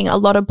are getting a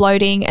lot of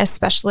bloating,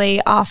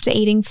 especially after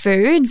eating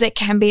foods, it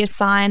can be a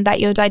sign that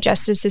your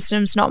digestive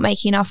system's not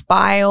making enough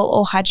bile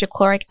or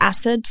hydrochloric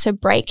acid to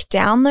break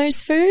down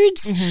those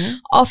foods.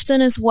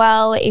 Often as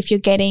well, if you're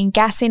getting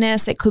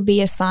gassiness, it could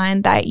be a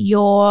sign that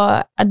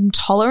you're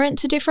intolerant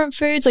to different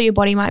foods or your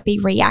body might be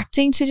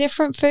reacting to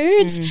different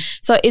foods.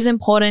 So it is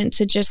important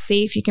to just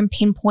see if you can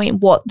pinpoint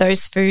what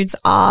those foods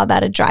are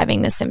that are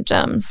driving the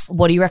symptoms.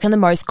 What do you reckon the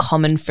most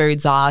common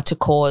foods are to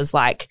cause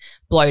like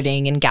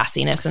bloating and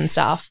gassiness and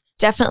stuff?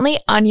 Definitely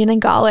onion and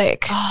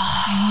garlic.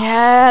 Oh,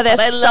 yeah, they're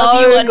so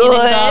love you, onion good.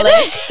 And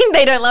garlic.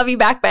 They don't love you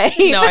back, babe.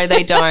 No,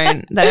 they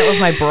don't. They don't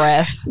love my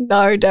breath.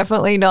 No,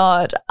 definitely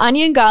not.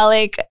 Onion,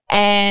 garlic,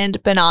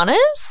 and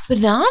bananas.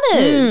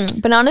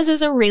 Bananas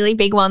is a really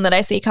big one that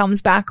I see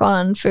comes back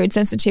on food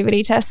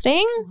sensitivity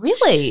testing.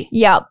 Really?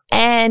 Yep.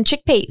 And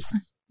chickpeas.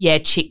 Yeah,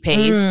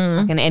 chickpeas.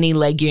 Like in any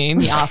legume,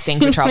 you're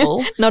asking for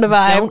trouble. Not a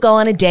vibe. Don't go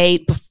on a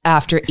date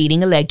after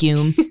eating a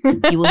legume.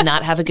 You will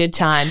not have a good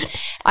time.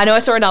 I know I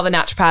saw another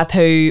naturopath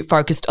who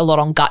focused a lot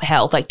on gut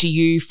health. Like, do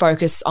you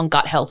focus on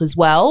gut health as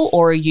well,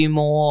 or are you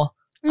more...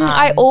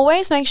 I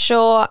always make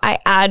sure I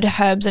add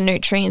herbs and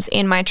nutrients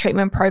in my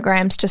treatment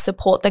programs to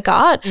support the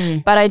gut,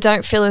 but I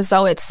don't feel as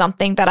though it's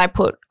something that I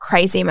put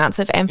crazy amounts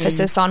of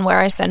emphasis on where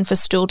I send for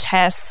stool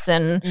tests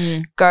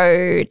and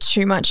go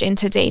too much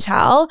into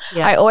detail.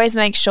 Yeah. I always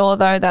make sure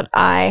though that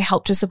I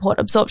help to support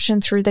absorption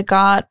through the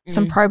gut,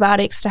 some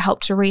probiotics to help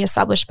to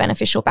reestablish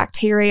beneficial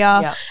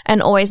bacteria, and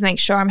always make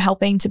sure I'm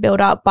helping to build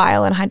up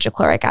bile and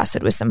hydrochloric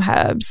acid with some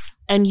herbs.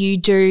 And you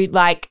do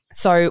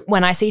so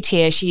when I see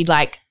Tia, she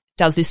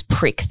does this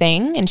prick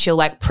thing and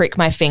she'll prick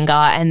my finger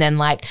and then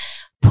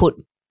put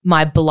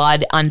my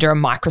blood under a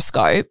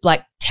microscope.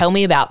 Tell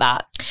me about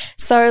that.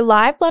 So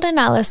live blood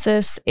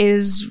analysis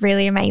is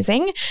really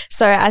amazing.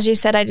 So as you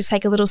said, I just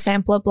take a little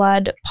sample of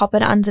blood, pop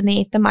it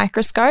underneath the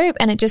microscope,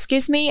 and it just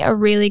gives me a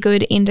really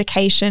good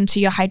indication to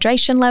your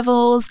hydration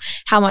levels,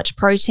 how much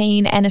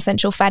protein and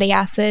essential fatty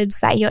acids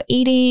that you're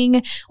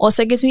eating.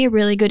 Also gives me a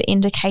really good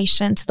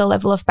indication to the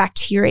level of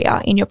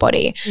bacteria in your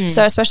body.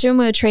 So especially when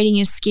we were treating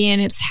your skin,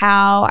 it's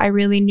how I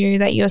really knew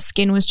that your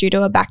skin was due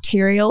to a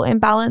bacterial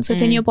imbalance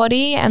within your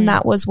body, and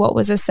that was what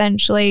was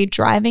essentially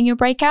driving your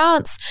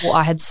breakouts. Well,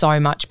 I had so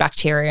much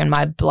bacteria in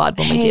my blood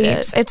when we did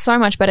it. It's so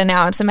much better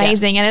now. It's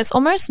amazing. And it's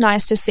almost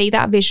nice to see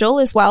that visual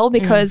as well,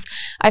 because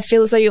I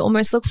feel as though you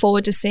almost look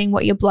forward to seeing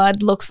what your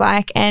blood looks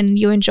like, and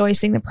you enjoy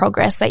seeing the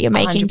progress that you're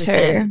making 100%.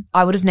 too.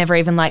 I would have never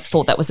even like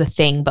thought that was a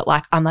thing, but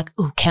like I'm like,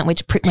 oh, can't wait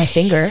to prick my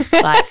finger.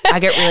 Like I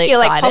get really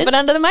You're excited. like, pop it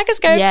under the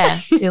microscope. Yeah.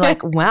 You're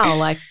like, wow,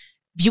 like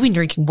have you been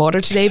drinking water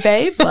today,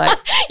 babe? Like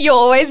You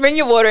always bring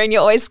your water and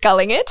you're always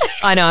sculling it.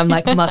 I know, I'm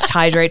like, must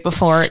hydrate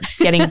before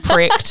getting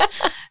pricked.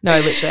 No,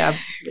 literally, I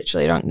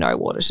literally don't know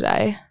water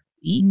today.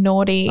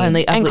 Naughty. I've and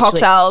literally-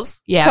 cocktails.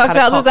 Yeah, I've had a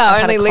Cocktails is our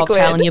I've had only a cocktail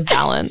liquid. and your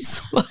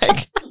balance,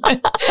 like,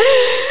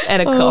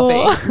 and a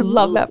coffee.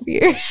 Love that for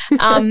you.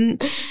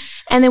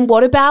 And then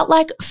what about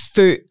like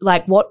food?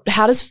 Like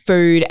how does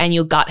food and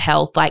your gut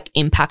health like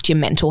impact your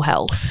mental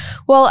health?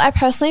 Well, I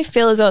personally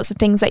feel as though it's the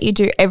things that you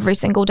do every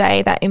single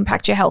day that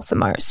impact your health the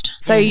most.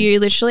 So you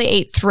literally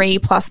eat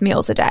 3+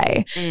 meals a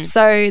day.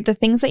 So the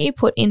things that you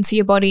put into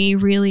your body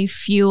really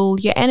fuel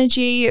your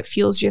energy, it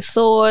fuels your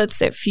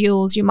thoughts, it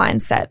fuels your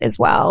mindset as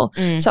well.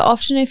 So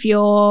often if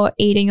you're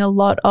eating a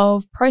lot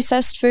of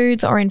processed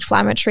foods or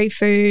inflammatory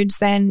foods,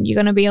 then you're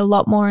going to be a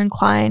lot more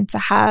inclined to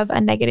have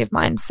a negative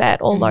mindset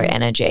or low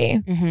energy.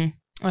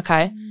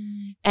 Okay.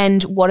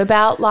 And what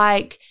about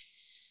like,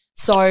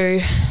 so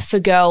for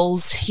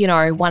girls, you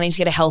know, wanting to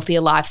get a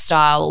healthier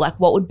lifestyle, like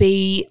what would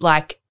be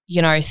like,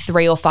 you know,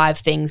 3 or 5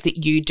 things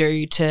that you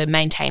do to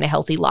maintain a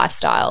healthy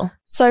lifestyle?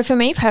 So for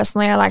me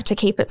personally, I like to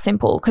keep it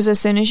simple, because as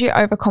soon as you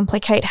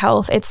overcomplicate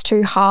health, it's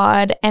too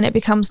hard and it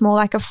becomes more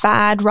like a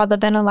fad rather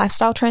than a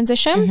lifestyle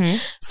transition.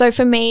 So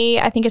for me,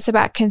 I think it's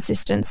about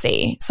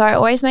consistency. So I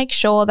always make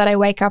sure that I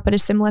wake up at a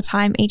similar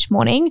time each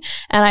morning,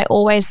 and I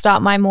always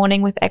start my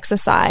morning with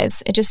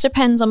exercise. It just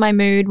depends on my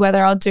mood,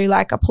 whether I'll do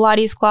like a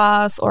Pilates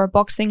class or a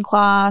boxing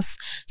class.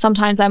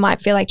 Sometimes I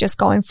might feel like just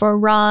going for a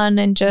run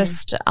and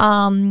just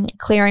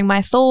clearing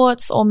my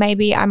thoughts, or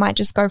maybe I might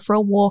just go for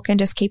a walk and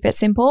just keep it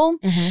simple.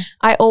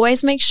 I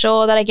always make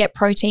sure that I get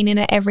protein in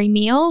at every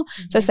meal.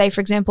 So say,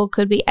 for example,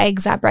 could be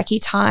eggs at brekkie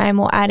time,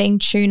 or adding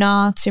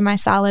tuna to my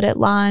salad at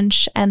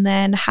lunch, and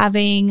then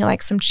having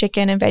like some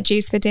chicken and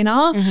veggies for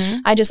dinner.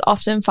 I just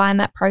often find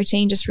that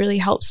protein just really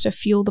helps to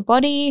fuel the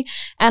body.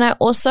 And I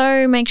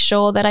also make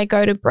sure that I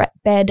go to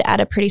bed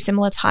at a pretty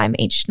similar time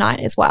each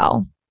night as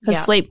well, because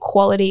sleep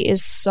quality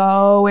is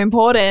so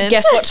important.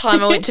 Guess what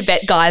time I went to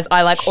bed, guys?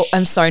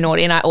 I'm so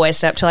naughty, and I always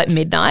stay up till like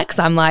midnight, because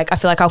I'm like, I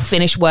feel like I'll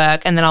finish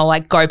work and then I'll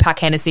like go pack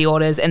Hennessy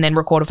orders and then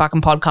record a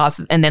fucking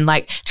podcast and then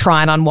like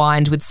try and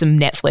unwind with some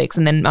Netflix,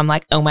 and then I'm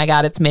like, oh my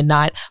God, it's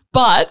midnight.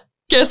 But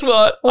guess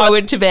what? I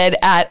went to bed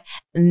at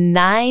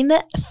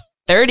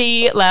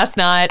 9:30 last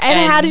night.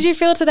 And how did you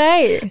feel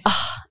today?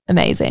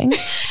 Amazing.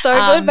 So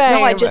good, babe.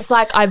 No,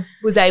 I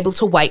was able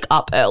to wake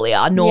up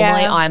earlier.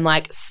 Normally I'm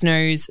like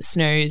snooze,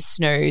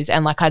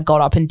 and like I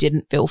got up and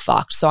didn't feel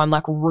fucked. So I'm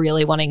like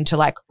really wanting to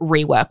like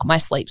rework my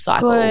sleep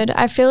cycle. Good.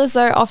 I feel as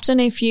though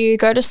often if you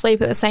go to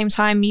sleep at the same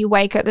time, you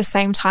wake at the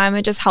same time,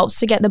 it just helps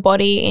to get the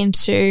body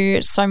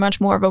into so much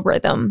more of a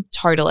rhythm.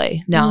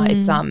 Totally. No,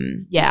 it's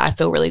I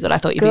feel really good. I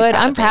thought you'd be good.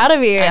 proud I'm of me. proud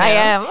of you. I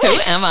am. Who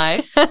am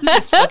I?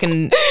 Just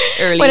fucking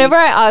early. Whenever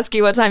I ask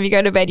you what time you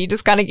go to bed, you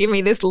just kind of give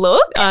me this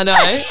look. I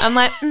know. I'm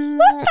like,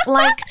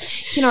 like,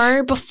 you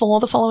know,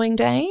 before the following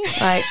day.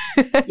 Like,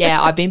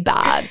 yeah, I've been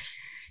bad.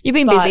 You've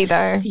been busy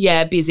though.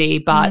 Yeah, busy,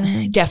 but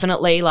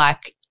definitely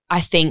like I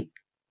think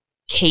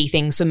key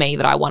things for me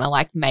that I want to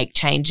like make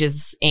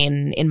changes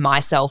in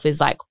myself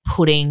is like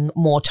putting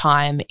more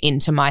time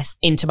into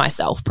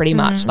myself pretty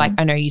much. Like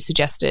I know you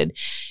suggested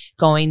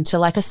going to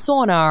like a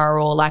sauna,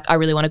 or like I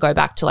really want to go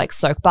back to like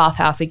soak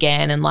bathhouse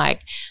again, and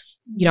like,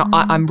 you know,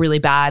 I'm really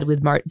bad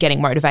with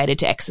getting motivated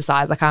to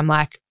exercise. Like I'm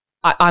like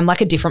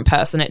a different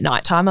person at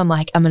nighttime. I'm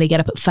like, I'm going to get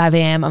up at 5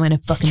 a.m. I'm going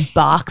to fucking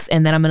box,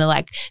 and then I'm going to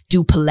like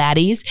do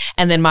Pilates,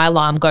 and then my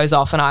alarm goes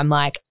off and I'm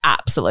like,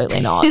 absolutely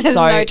not. There's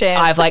so no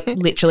chance. I've like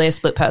literally a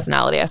split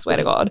personality, I swear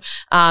to God.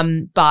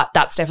 But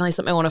that's definitely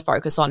something I want to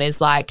focus on,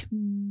 is like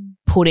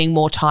putting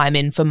more time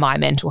in for my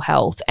mental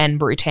health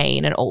and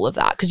routine and all of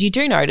that, because you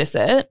do notice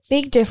it.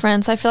 Big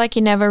difference. I feel like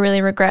you never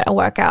really regret a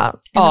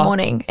workout in the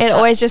morning. It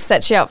always just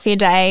sets you up for your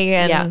day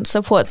and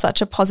supports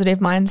such a positive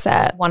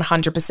mindset.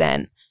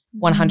 100%.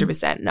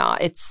 100%. No,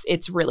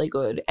 it's really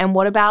good. And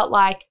what about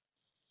like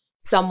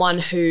someone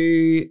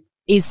who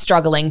is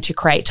struggling to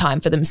create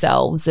time for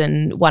themselves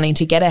and wanting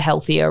to get a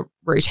healthier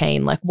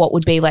routine? Like what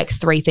would be like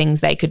 3 things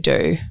they could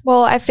do?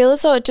 Well, I feel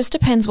as though it just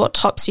depends what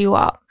tops you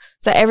up.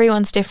 So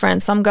everyone's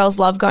different. Some girls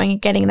love going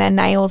and getting their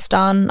nails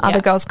done.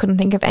 Other girls couldn't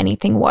think of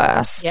anything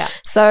worse. Yeah.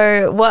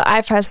 So what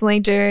I personally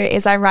do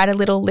is I write a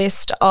little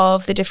list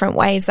of the different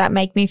ways that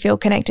make me feel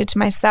connected to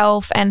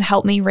myself and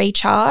help me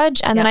recharge.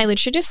 And then I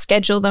literally just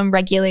schedule them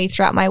regularly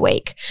throughout my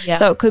week. Yeah.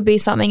 So it could be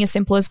something as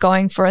simple as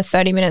going for a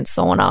 30-minute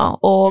sauna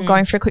or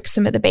going for a quick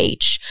swim at the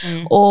beach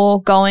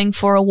or going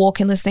for a walk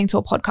and listening to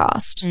a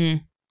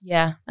podcast.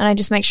 Yeah. And I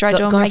just make sure I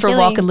do them regularly. Going for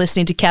a walk and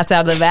listening to Cats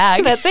Out of the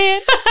Bag. That's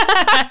it.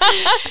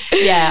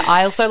 Yeah.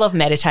 I also love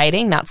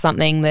meditating. That's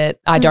something that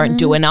I don't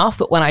do enough,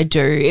 but when I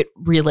do, it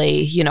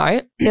really,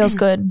 feels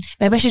good.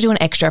 Maybe I should do an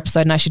extra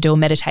episode and I should do a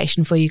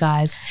meditation for you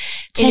guys.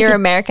 In your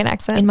American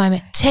accent.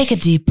 Take a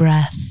deep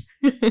breath.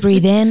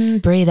 Breathe in,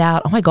 breathe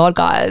out. Oh my God,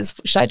 guys.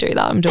 Should I do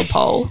that? I'm doing a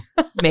poll.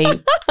 Me.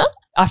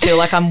 I feel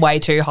like I'm way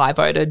too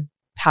hypo to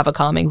have a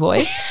calming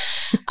voice.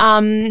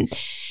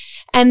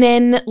 And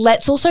then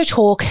let's also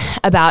talk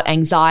about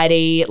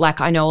anxiety. Like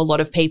I know a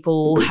lot of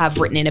people have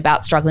written in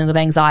about struggling with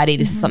anxiety.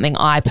 This is something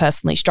I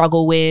personally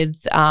struggle with.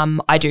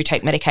 I do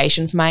take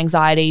medication for my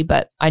anxiety,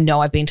 but I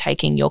know I've been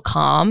taking your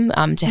Calm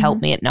to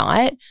help me at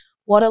night.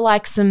 What are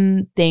like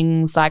some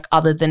things like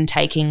other than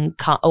taking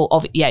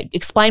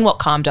explain what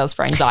Calm does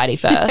for anxiety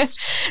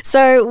first.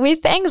 So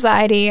with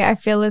anxiety, I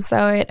feel as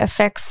though it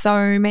affects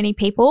so many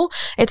people.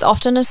 It's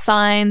often a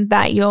sign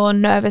that your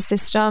nervous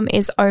system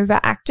is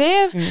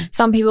overactive.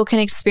 Some people can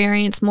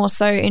experience more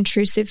so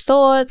intrusive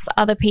thoughts.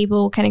 Other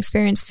people can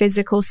experience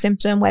physical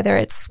symptom, whether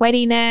it's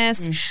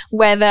sweatiness,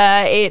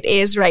 whether it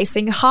is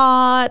racing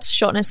heart,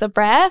 shortness of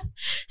breath.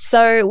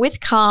 So with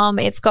Calm,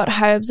 it's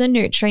got herbs and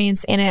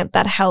nutrients in it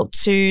that help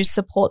to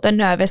support the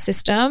nervous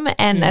system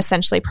and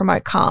essentially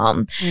promote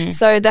calm.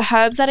 So the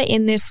herbs that are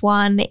in this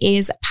one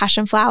is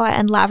passion flower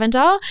and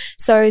lavender.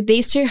 So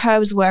these two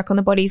herbs work on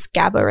the body's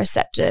GABA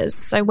receptors.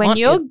 So when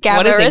your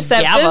GABA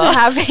receptors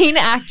have been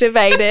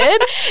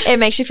activated, it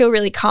makes you feel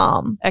really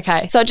calm.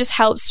 Okay. So it just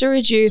helps to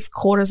reduce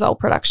cortisol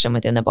production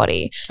within the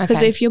body.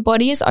 Because if your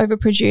body is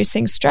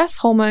overproducing stress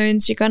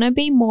hormones, you're going to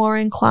be more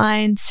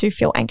inclined to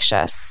feel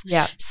anxious.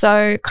 Yeah.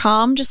 So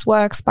Calm just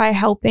works by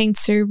helping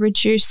to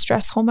reduce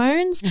stress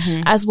hormones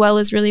as well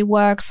as really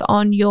works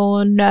on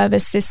your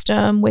nervous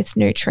system with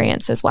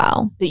nutrients as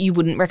well. But you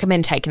wouldn't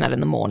recommend taking that in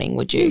the morning,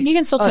 would you? You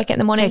can still take it in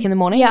the morning. Take in the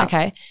morning? Yeah.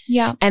 Okay.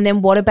 Yeah. And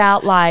then what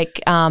about like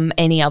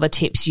any other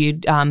tips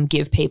you'd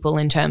give people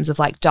in terms of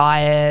like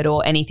diet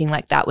or anything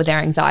like that with their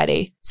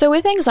anxiety? So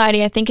with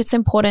anxiety, I think it's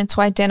important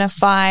to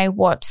identify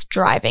what's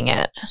driving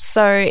it.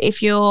 So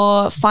if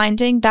you're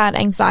finding that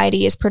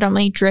anxiety is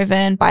predominantly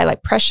driven by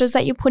like pressures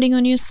that you're putting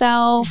on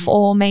yourself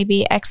or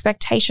maybe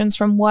expectations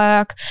from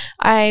work,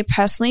 I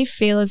personally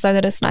feel as though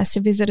that it's nice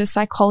to visit a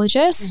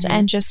psychologist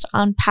and just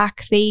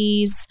unpack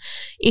these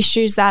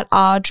issues that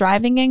are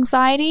driving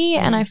anxiety.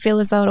 And I feel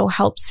as though it'll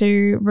help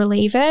to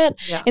relieve it.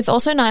 Yeah. It's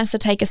also nice to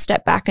take a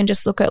step back and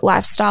just look at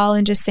lifestyle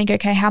and just think,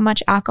 okay, how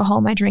much alcohol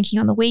am I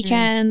drinking on the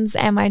weekends?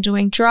 Am I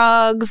doing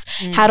drugs?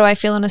 How do I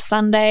feel on a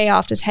Sunday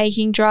after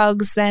taking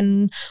drugs?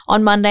 Then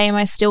on Monday, am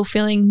I still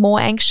feeling more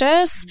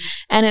anxious?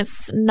 And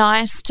it's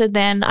nice to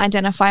then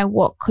identify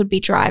what could be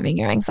driving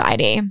your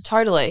anxiety.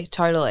 Totally.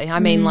 I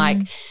mean, like,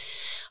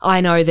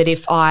 I know that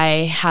if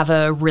I have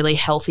a really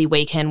healthy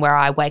weekend where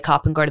I wake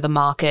up and go to the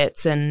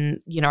markets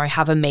and,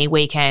 have a me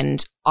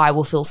weekend, I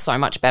will feel so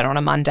much better on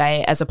a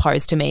Monday as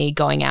opposed to me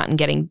going out and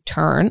getting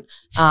turned.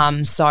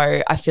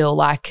 So I feel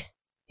like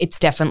it's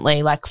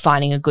definitely like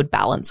finding a good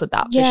balance with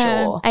that for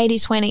sure.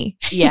 80-20.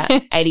 Yeah,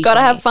 80-20.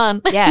 Gotta have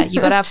fun. Yeah, you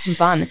gotta have some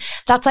fun.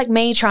 That's like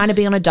me trying to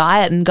be on a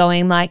diet and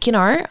going like,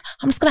 I'm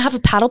just gonna have a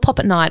paddle pop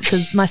at night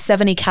because my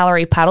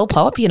 70-calorie paddle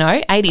pop,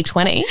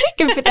 80-20.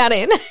 Can fit that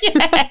in.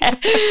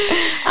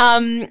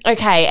 Yeah.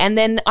 Okay, and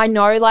then I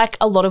know like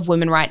a lot of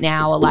women right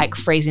now are like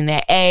freezing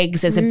their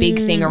eggs. There's a big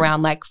thing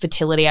around like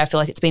fertility. I feel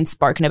like it's been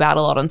spoken about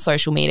a lot on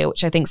social media,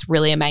 which I think is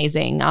really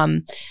amazing.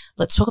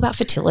 Let's talk about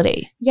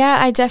fertility. Yeah,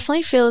 I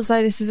definitely feel as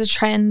though this is a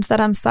trend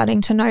that I'm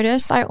starting to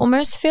notice. I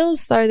almost feel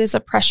as though there's a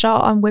pressure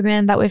on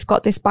women that we've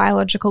got this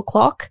biological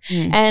clock.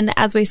 And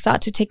as we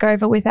start to tick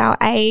over with our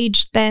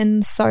age,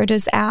 then so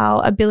does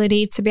our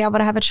ability to be able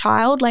to have a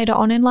child later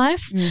on in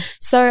life.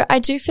 So I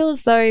do feel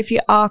as though if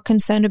you are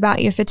concerned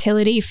about your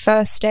fertility,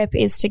 first step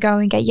is to go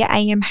and get your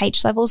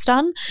AMH levels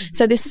done.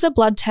 So this is a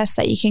blood test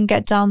that you can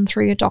get done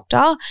through your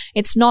doctor.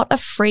 It's not a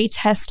free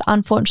test.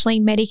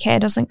 Unfortunately, Medicare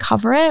doesn't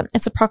cover it.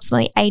 It's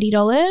approximately $80,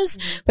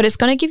 but it's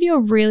going to give you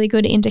a really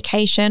good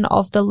indication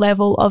of the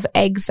level of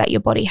eggs that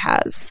your body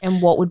has.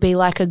 And what would be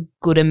like a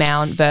good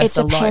amount versus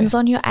a low? It depends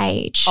on your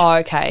age. Oh,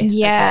 okay.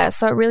 Yeah. Okay.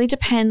 So it really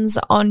depends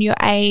on your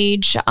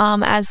age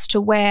as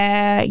to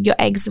where your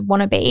eggs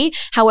want to be.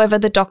 However,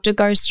 the doctor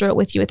goes through it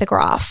with you with a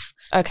graph.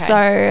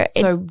 Okay.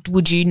 So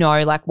would you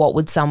know like what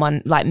would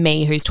someone like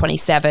me who's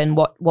 27,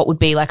 what would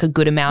be like a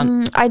good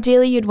amount?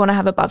 Ideally, you'd want to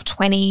have above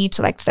 20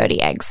 to like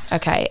 30 eggs.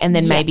 Okay. And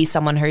then maybe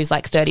someone who's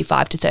like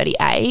 35 to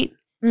 38.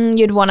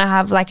 You'd want to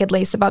have like at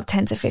least above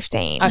 10 to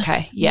 15.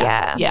 Okay.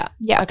 Yeah. Okay.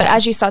 But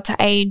as you start to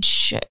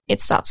age, it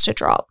starts to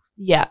drop.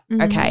 Yeah.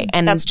 Okay.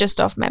 And that's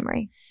just off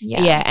memory.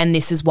 Yeah. And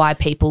this is why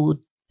people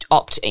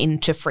opt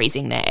into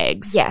freezing their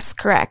eggs. Yes,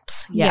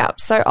 correct. Yeah.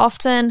 Yep. So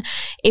often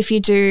if you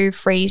do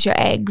freeze your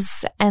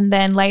eggs and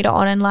then later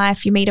on in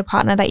life you meet a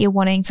partner that you're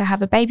wanting to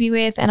have a baby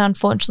with and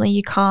unfortunately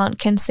you can't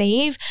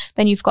conceive,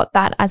 then you've got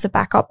that as a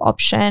backup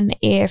option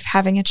if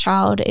having a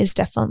child is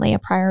definitely a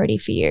priority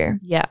for you.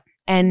 Yeah.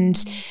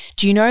 And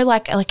do you know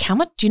like how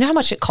much? Do you know how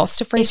much it costs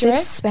to freeze your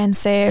eggs? It's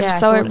expensive.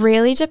 So it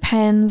really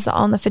depends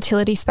on the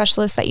fertility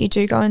specialist that you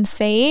do go and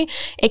see.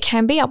 It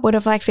can be upward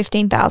of like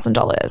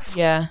 $15,000.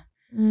 Yeah.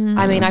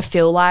 I mean, I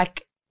feel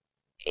like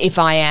if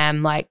I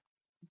am like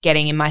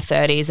getting in my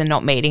 30s and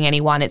not meeting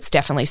anyone, it's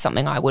definitely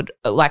something I would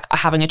like.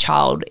 Having a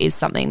child is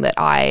something that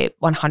I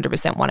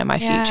 100% want in my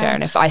future.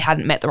 And if I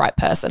hadn't met the right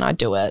person, I'd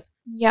do it.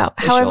 Yeah.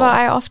 However,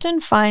 I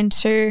often find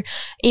too,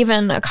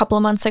 even a couple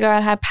of months ago, I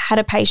had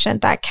a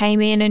patient that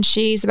came in and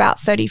she's about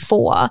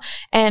 34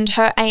 and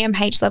her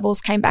AMH levels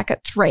came back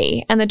at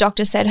 3. And the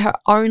doctor said her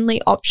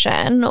only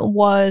option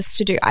was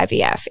to do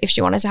IVF if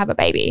she wanted to have a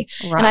baby.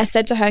 Right. And I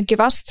said to her, give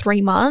us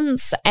 3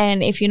 months.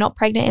 And if you're not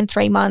pregnant in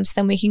 3 months,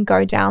 then we can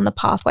go down the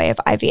pathway of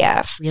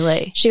IVF.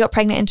 Really? She got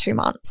pregnant in 2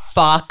 months.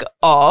 Fuck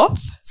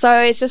off. So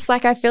it's just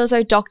like, I feel as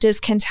though doctors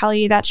can tell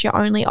you that's your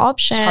only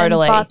option.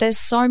 Totally. But there's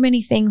so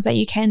many things that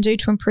you can do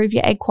to improve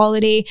your egg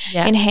quality,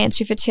 enhance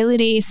your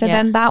fertility. So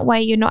then that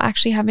way you're not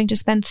actually having to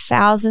spend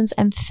thousands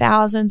and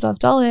thousands of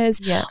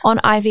dollars on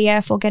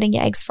IVF or getting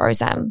your eggs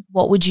frozen.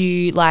 What would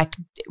you like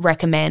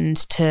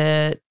recommend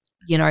to,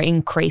 you know,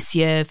 increase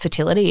your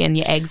fertility and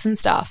your eggs and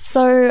stuff?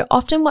 So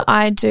often what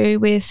I do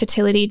with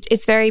fertility,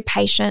 it's very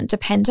patient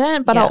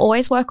dependent, but I'll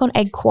always work on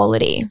egg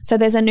quality. So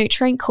there's a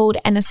nutrient called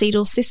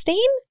N-acetylcysteine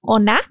or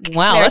NAC.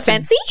 Wow, very that's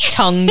fancy. A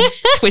tongue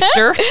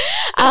twister.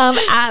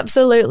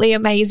 Absolutely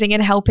amazing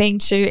in helping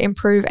to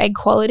improve egg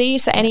quality.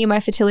 So any of my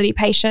fertility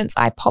patients,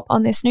 I pop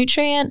on this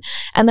nutrient.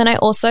 And then I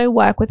also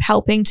work with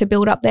helping to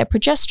build up their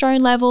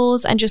progesterone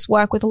levels and just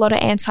work with a lot of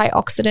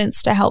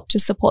antioxidants to help to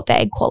support their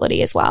egg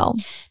quality as well.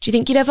 Do you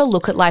think you'd ever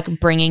look at like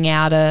bringing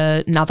out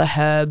another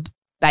herb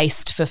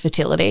based for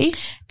fertility?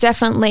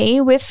 Definitely.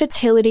 With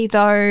fertility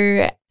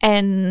though,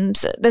 and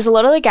there's a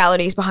lot of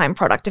legalities behind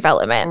product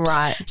development.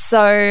 Right.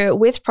 So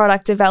with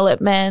product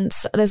development,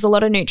 there's a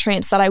lot of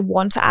nutrients that I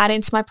want to add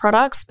into my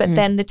products, but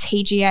then the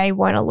TGA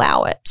won't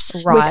allow it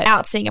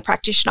without seeing a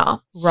practitioner.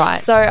 Right.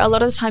 So a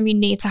lot of the time you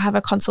need to have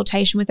a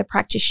consultation with a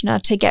practitioner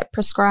to get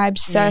prescribed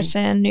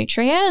certain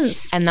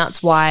nutrients. And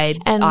that's why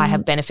I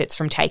have benefits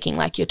from taking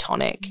like your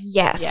tonic.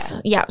 Yes.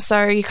 Yeah.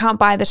 So you can't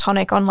buy the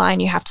tonic online.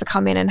 You have to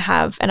come in and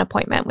have an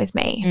appointment with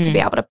me to be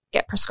able to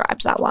get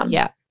prescribed that one.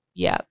 Yeah.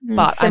 Yeah.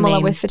 But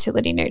similar with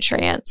fertility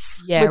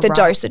nutrients with the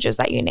dosages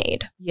that you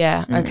need.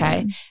 Yeah.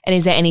 Okay. And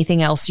is there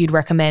anything else you'd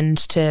recommend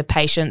to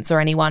patients or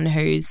anyone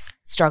who's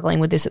struggling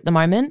with this at the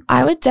moment?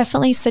 I would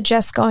definitely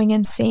suggest going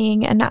and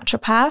seeing a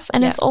naturopath.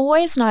 And it's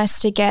always nice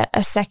to get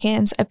a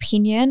second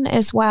opinion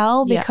as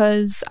well,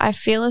 because I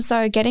feel as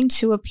though getting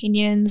 2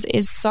 opinions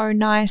is so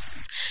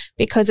nice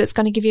because it's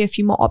going to give you a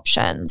few more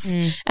options.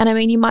 And I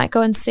mean, you might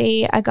go and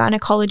see a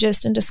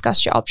gynecologist and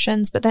discuss your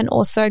options, but then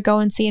also go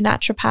and see a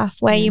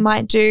naturopath where you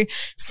might do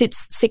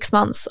 6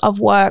 months of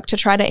work to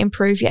try to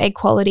improve your egg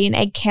quality and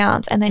egg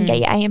count and then get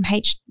your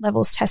AMH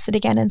levels tested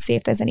again and see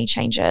if there's any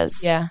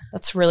changes. Yeah,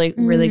 that's really,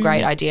 really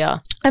great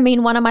idea. I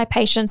mean, one of my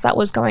patients that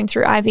was going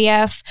through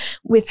IVF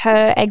with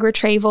her egg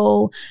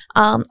retrieval,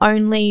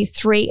 only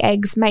 3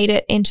 eggs made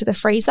it into the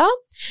freezer.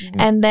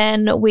 And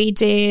then we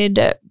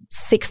did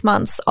 6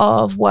 months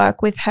of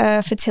work with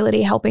her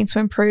fertility, helping to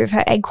improve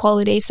her egg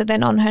quality. So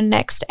then on her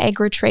next egg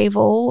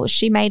retrieval,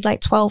 she made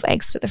like 12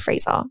 eggs to the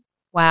freezer.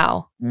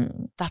 Wow.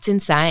 That's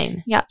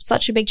insane. Yeah,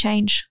 such a big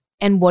change.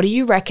 And what do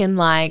you reckon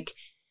like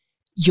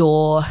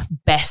your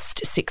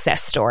best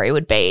success story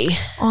would be?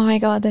 Oh my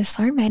God, there's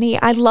so many.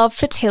 I love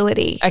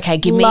fertility. Okay,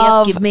 give me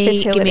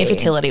a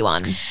fertility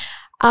one.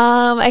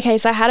 Okay,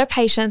 so I had a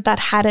patient that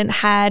hadn't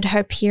had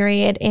her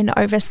period in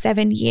over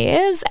 7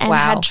 years and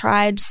had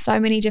tried so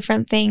many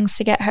different things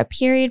to get her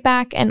period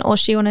back, and all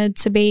she wanted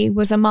to be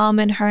was a mom,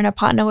 and her and her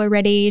partner were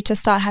ready to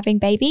start having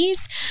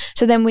babies.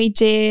 So then we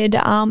did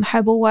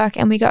herbal work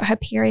and we got her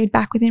period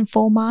back within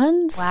 4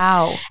 months.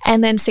 Wow.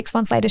 And then 6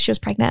 months later she was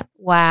pregnant.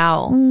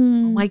 Wow. Oh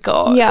my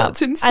God. Yeah.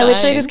 That's insane. I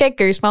literally just get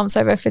goosebumps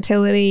over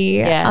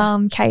fertility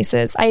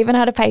cases. I even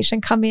had a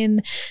patient come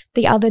in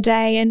the other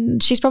day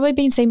and she's probably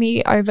been seeing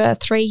me over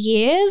 3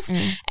 years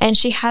and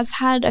she has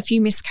had a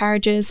few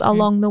miscarriages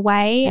along the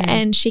way,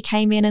 and she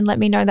came in and let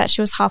me know that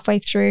she was halfway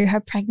through her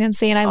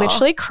pregnancy and I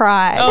literally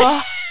cried.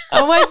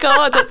 Oh my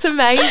God, that's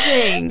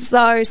amazing.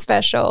 So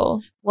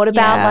special. What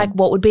about like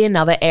what would be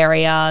another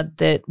area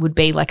that would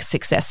be like a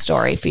success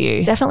story for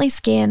you? Definitely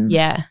skin.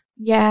 Yeah.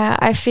 Yeah,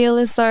 I feel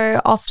as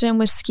though often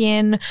with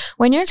skin,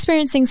 when you're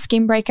experiencing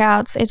skin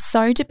breakouts, it's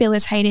so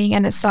debilitating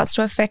and it starts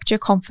to affect your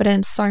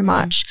confidence so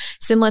much.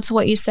 Similar to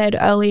what you said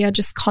earlier,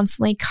 just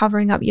constantly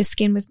covering up your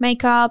skin with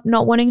makeup,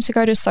 not wanting to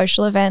go to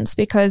social events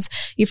because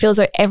you feel as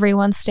though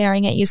everyone's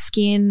staring at your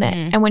skin.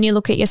 And when you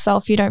look at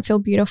yourself, you don't feel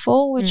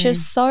beautiful, which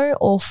is so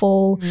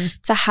awful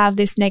to have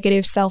this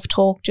negative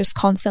self-talk just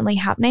constantly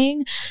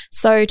happening.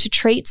 So to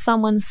treat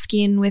someone's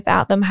skin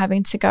without them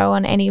having to go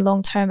on any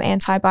long-term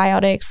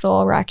antibiotics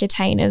or Roaccutane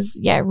is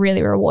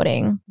really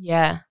rewarding.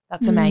 Yeah,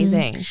 that's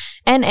amazing.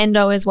 And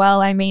endo as well.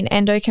 I mean,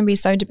 endo can be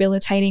so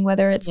debilitating,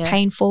 whether it's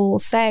painful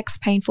sex,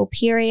 painful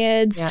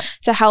periods.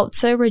 To help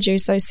to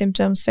reduce those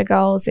symptoms for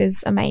girls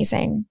is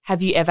amazing.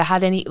 Have you ever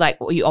had any, like,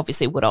 well, you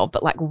obviously would have,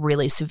 but like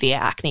really severe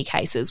acne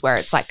cases where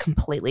it's like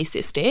completely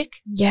cystic?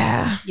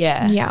 Yeah.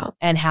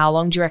 And how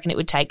long do you reckon it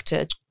would take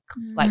to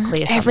like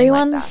clear something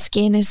everyone's like that?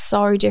 Skin is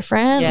so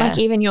different. Like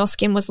even your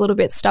skin was a little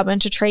bit stubborn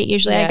to treat.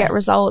 Usually I get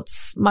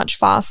results much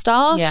faster.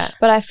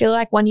 But I feel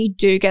like when you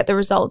do get the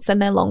results, then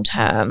they're long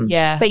term.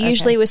 But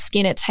usually with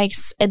skin, it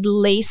takes at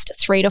least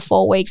 3 to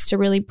 4 weeks to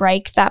really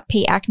break that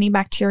P. acne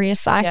bacteria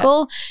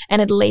cycle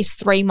and at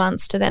least 3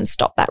 months to then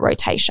stop that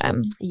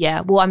rotation.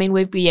 Well, I mean,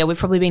 we've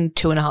probably been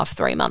 2.5,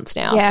 3 months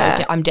now.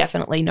 So I'm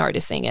definitely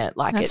noticing it.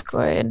 Like that's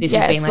good. This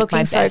has been like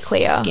my best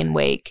clear skin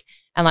week.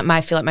 And like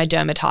I feel like my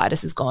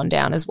dermatitis has gone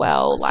down as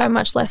well. So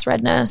much less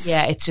redness.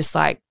 Yeah, it's just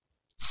like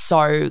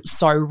so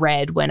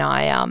red when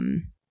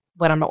I'm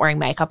not wearing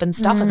makeup and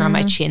stuff, like around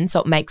my chin.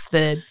 So it makes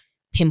the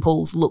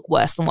pimples look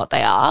worse than what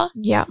they are.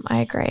 Yeah,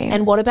 I agree.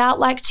 And what about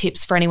like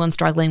tips for anyone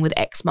struggling with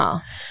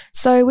eczema?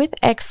 So with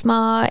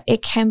eczema,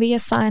 it can be a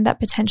sign that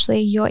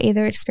potentially you're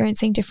either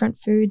experiencing different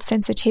food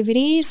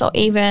sensitivities or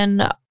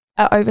even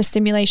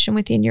overstimulation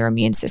within your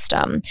immune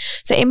system.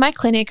 So in my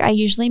clinic, I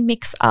usually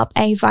mix up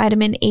a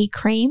vitamin E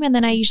cream and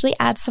then I usually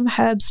add some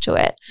herbs to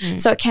it.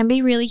 So it can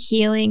be really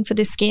healing for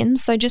the skin.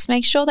 So just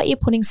make sure that you're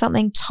putting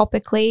something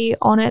topically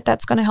on it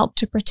that's going to help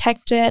to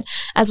protect it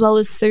as well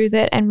as soothe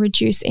it and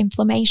reduce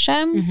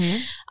inflammation.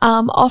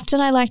 Often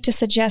I like to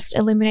suggest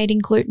eliminating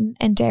gluten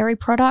and dairy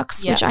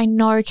products, which I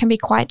know can be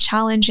quite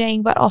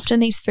challenging, but often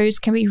these foods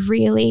can be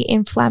really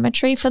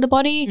inflammatory for the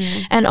body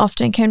and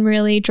often can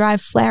really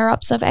drive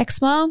flare-ups of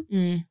eczema.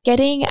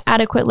 Getting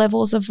adequate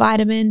levels of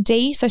vitamin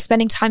D, so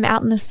spending time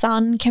out in the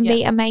sun can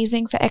be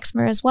amazing for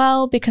eczema as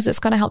well because it's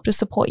going to help to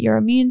support your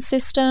immune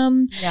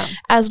system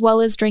as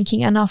well as drinking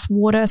enough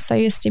water so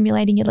you're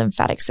stimulating your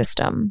lymphatic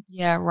system.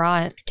 Yeah,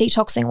 right.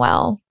 Detoxing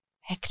well.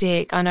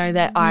 Hectic. I know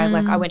that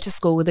I went to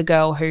school with a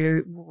girl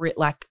who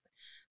like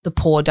the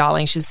poor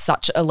darling, she was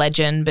such a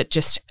legend but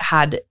just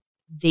had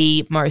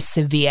the most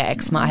severe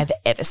eczema I have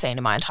ever seen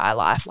in my entire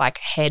life, like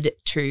head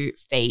to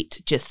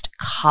feet, just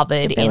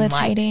covered in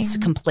like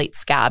complete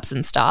scabs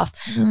and stuff.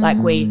 Like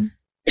we,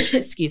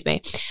 excuse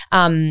me,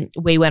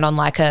 we went on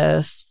like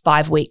a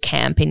 5-week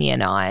camp in year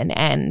 9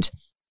 and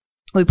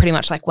we pretty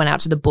much like went out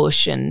to the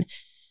bush and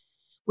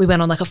we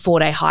went on like a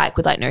 4-day hike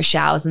with like no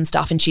showers and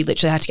stuff and she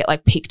literally had to get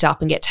like picked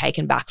up and get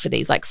taken back for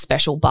these like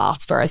special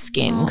baths for her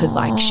skin because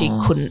like she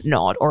couldn't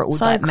not or it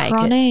would like make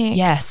it.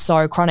 Yeah,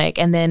 so chronic.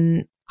 And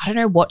then I don't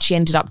know what she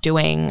ended up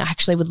doing. I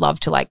actually would love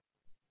to like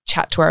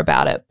chat to her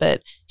about it,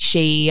 but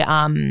she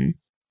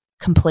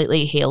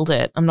completely healed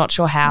it. I'm not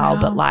sure how,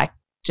 but like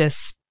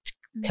just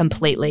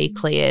completely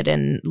cleared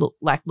and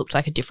looked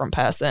like a different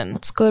person.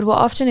 That's good. Well,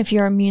 often if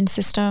your immune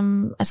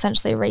system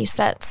essentially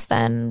resets,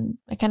 then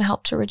it can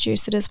help to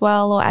reduce it as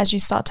well. Or as you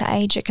start to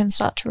age, it can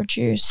start to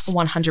reduce.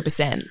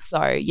 100%.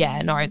 So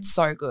yeah, no, it's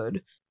so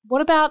good. What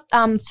about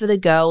for the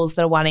girls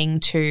that are wanting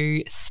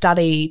to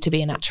study to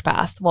be a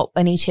naturopath?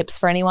 Any tips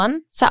for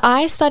anyone? So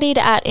I studied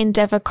at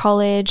Endeavour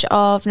College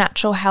of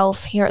Natural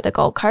Health here at the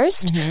Gold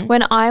Coast.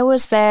 When I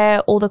was there,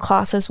 all the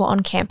classes were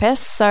on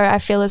campus. So I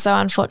feel as though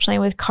unfortunately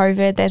with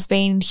COVID, there's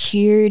been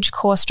huge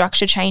course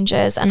structure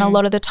changes and a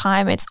lot of the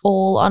time it's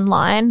all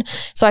online.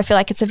 So I feel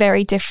like it's a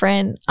very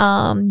different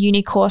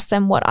uni course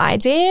than what I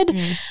did.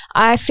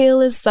 I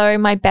feel as though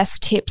my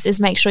best tips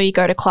is make sure you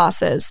go to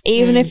classes.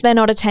 Even if they're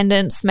not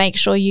attendance, make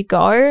sure you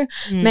go.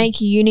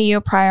 Make uni your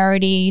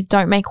priority.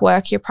 Don't make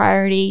work your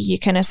priority. You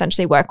can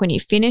essentially work when you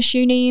finish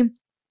uni.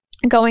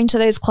 Going to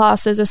those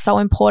classes is so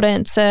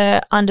important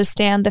to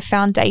understand the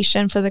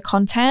foundation for the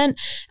content.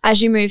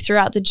 As you move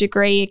throughout the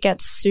degree, it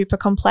gets super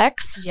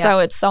complex. So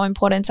it's so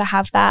important to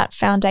have that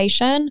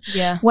foundation.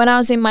 When I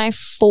was in my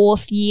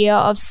 4th year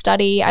of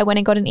study, I went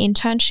and got an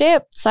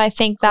internship. So I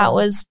think that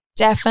was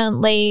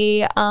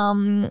definitely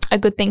a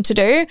good thing to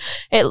do.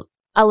 It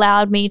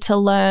allowed me to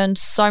learn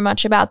so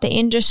much about the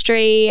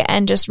industry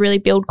and just really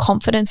build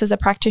confidence as a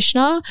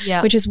practitioner,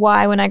 which is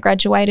why when I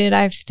graduated,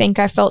 I think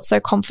I felt so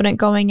confident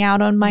going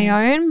out on my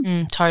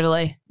own.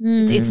 Totally.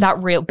 It's that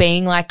real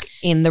being like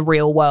in the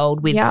real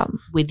world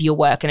with your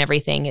work and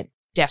everything. It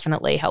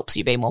definitely helps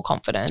you be more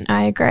confident.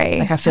 I agree.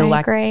 Like I feel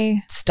like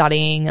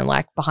studying and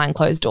like behind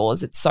closed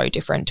doors, it's so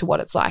different to what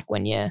it's like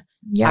when you're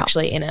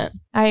actually in it.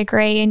 I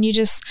agree. And you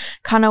just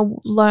kind of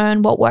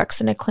learn what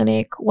works in a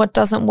clinic, what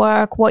doesn't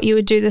work, what you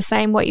would do the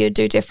same, what you would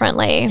do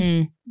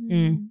differently.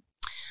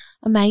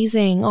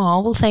 Amazing.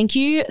 Oh, well, thank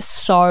you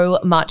so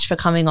much for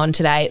coming on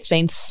today. It's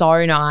been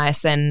so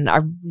nice. And I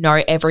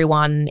know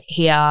everyone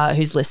here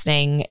who's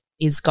listening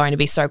is going to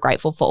be so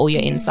grateful for all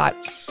your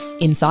insights.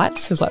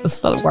 Is that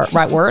the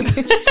right word?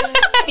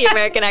 The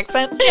American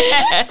accent.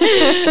 Yeah,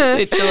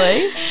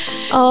 literally.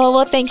 Oh,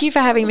 well, thank you for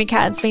having me,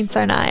 Kat. It's been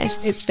so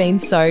nice. It's been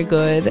so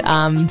good.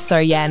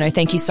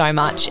 Thank you so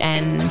much.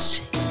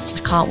 And I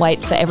can't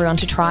wait for everyone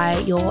to try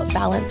your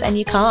balance and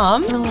your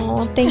calm.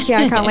 Oh, thank you.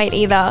 I can't wait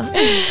either.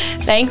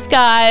 Thanks,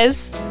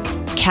 guys.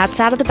 Cats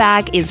Out of the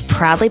Bag is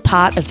proudly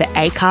part of the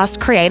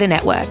Acast Creator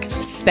Network.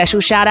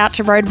 Special shout out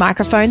to Rode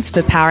Microphones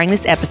for powering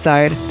this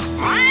episode.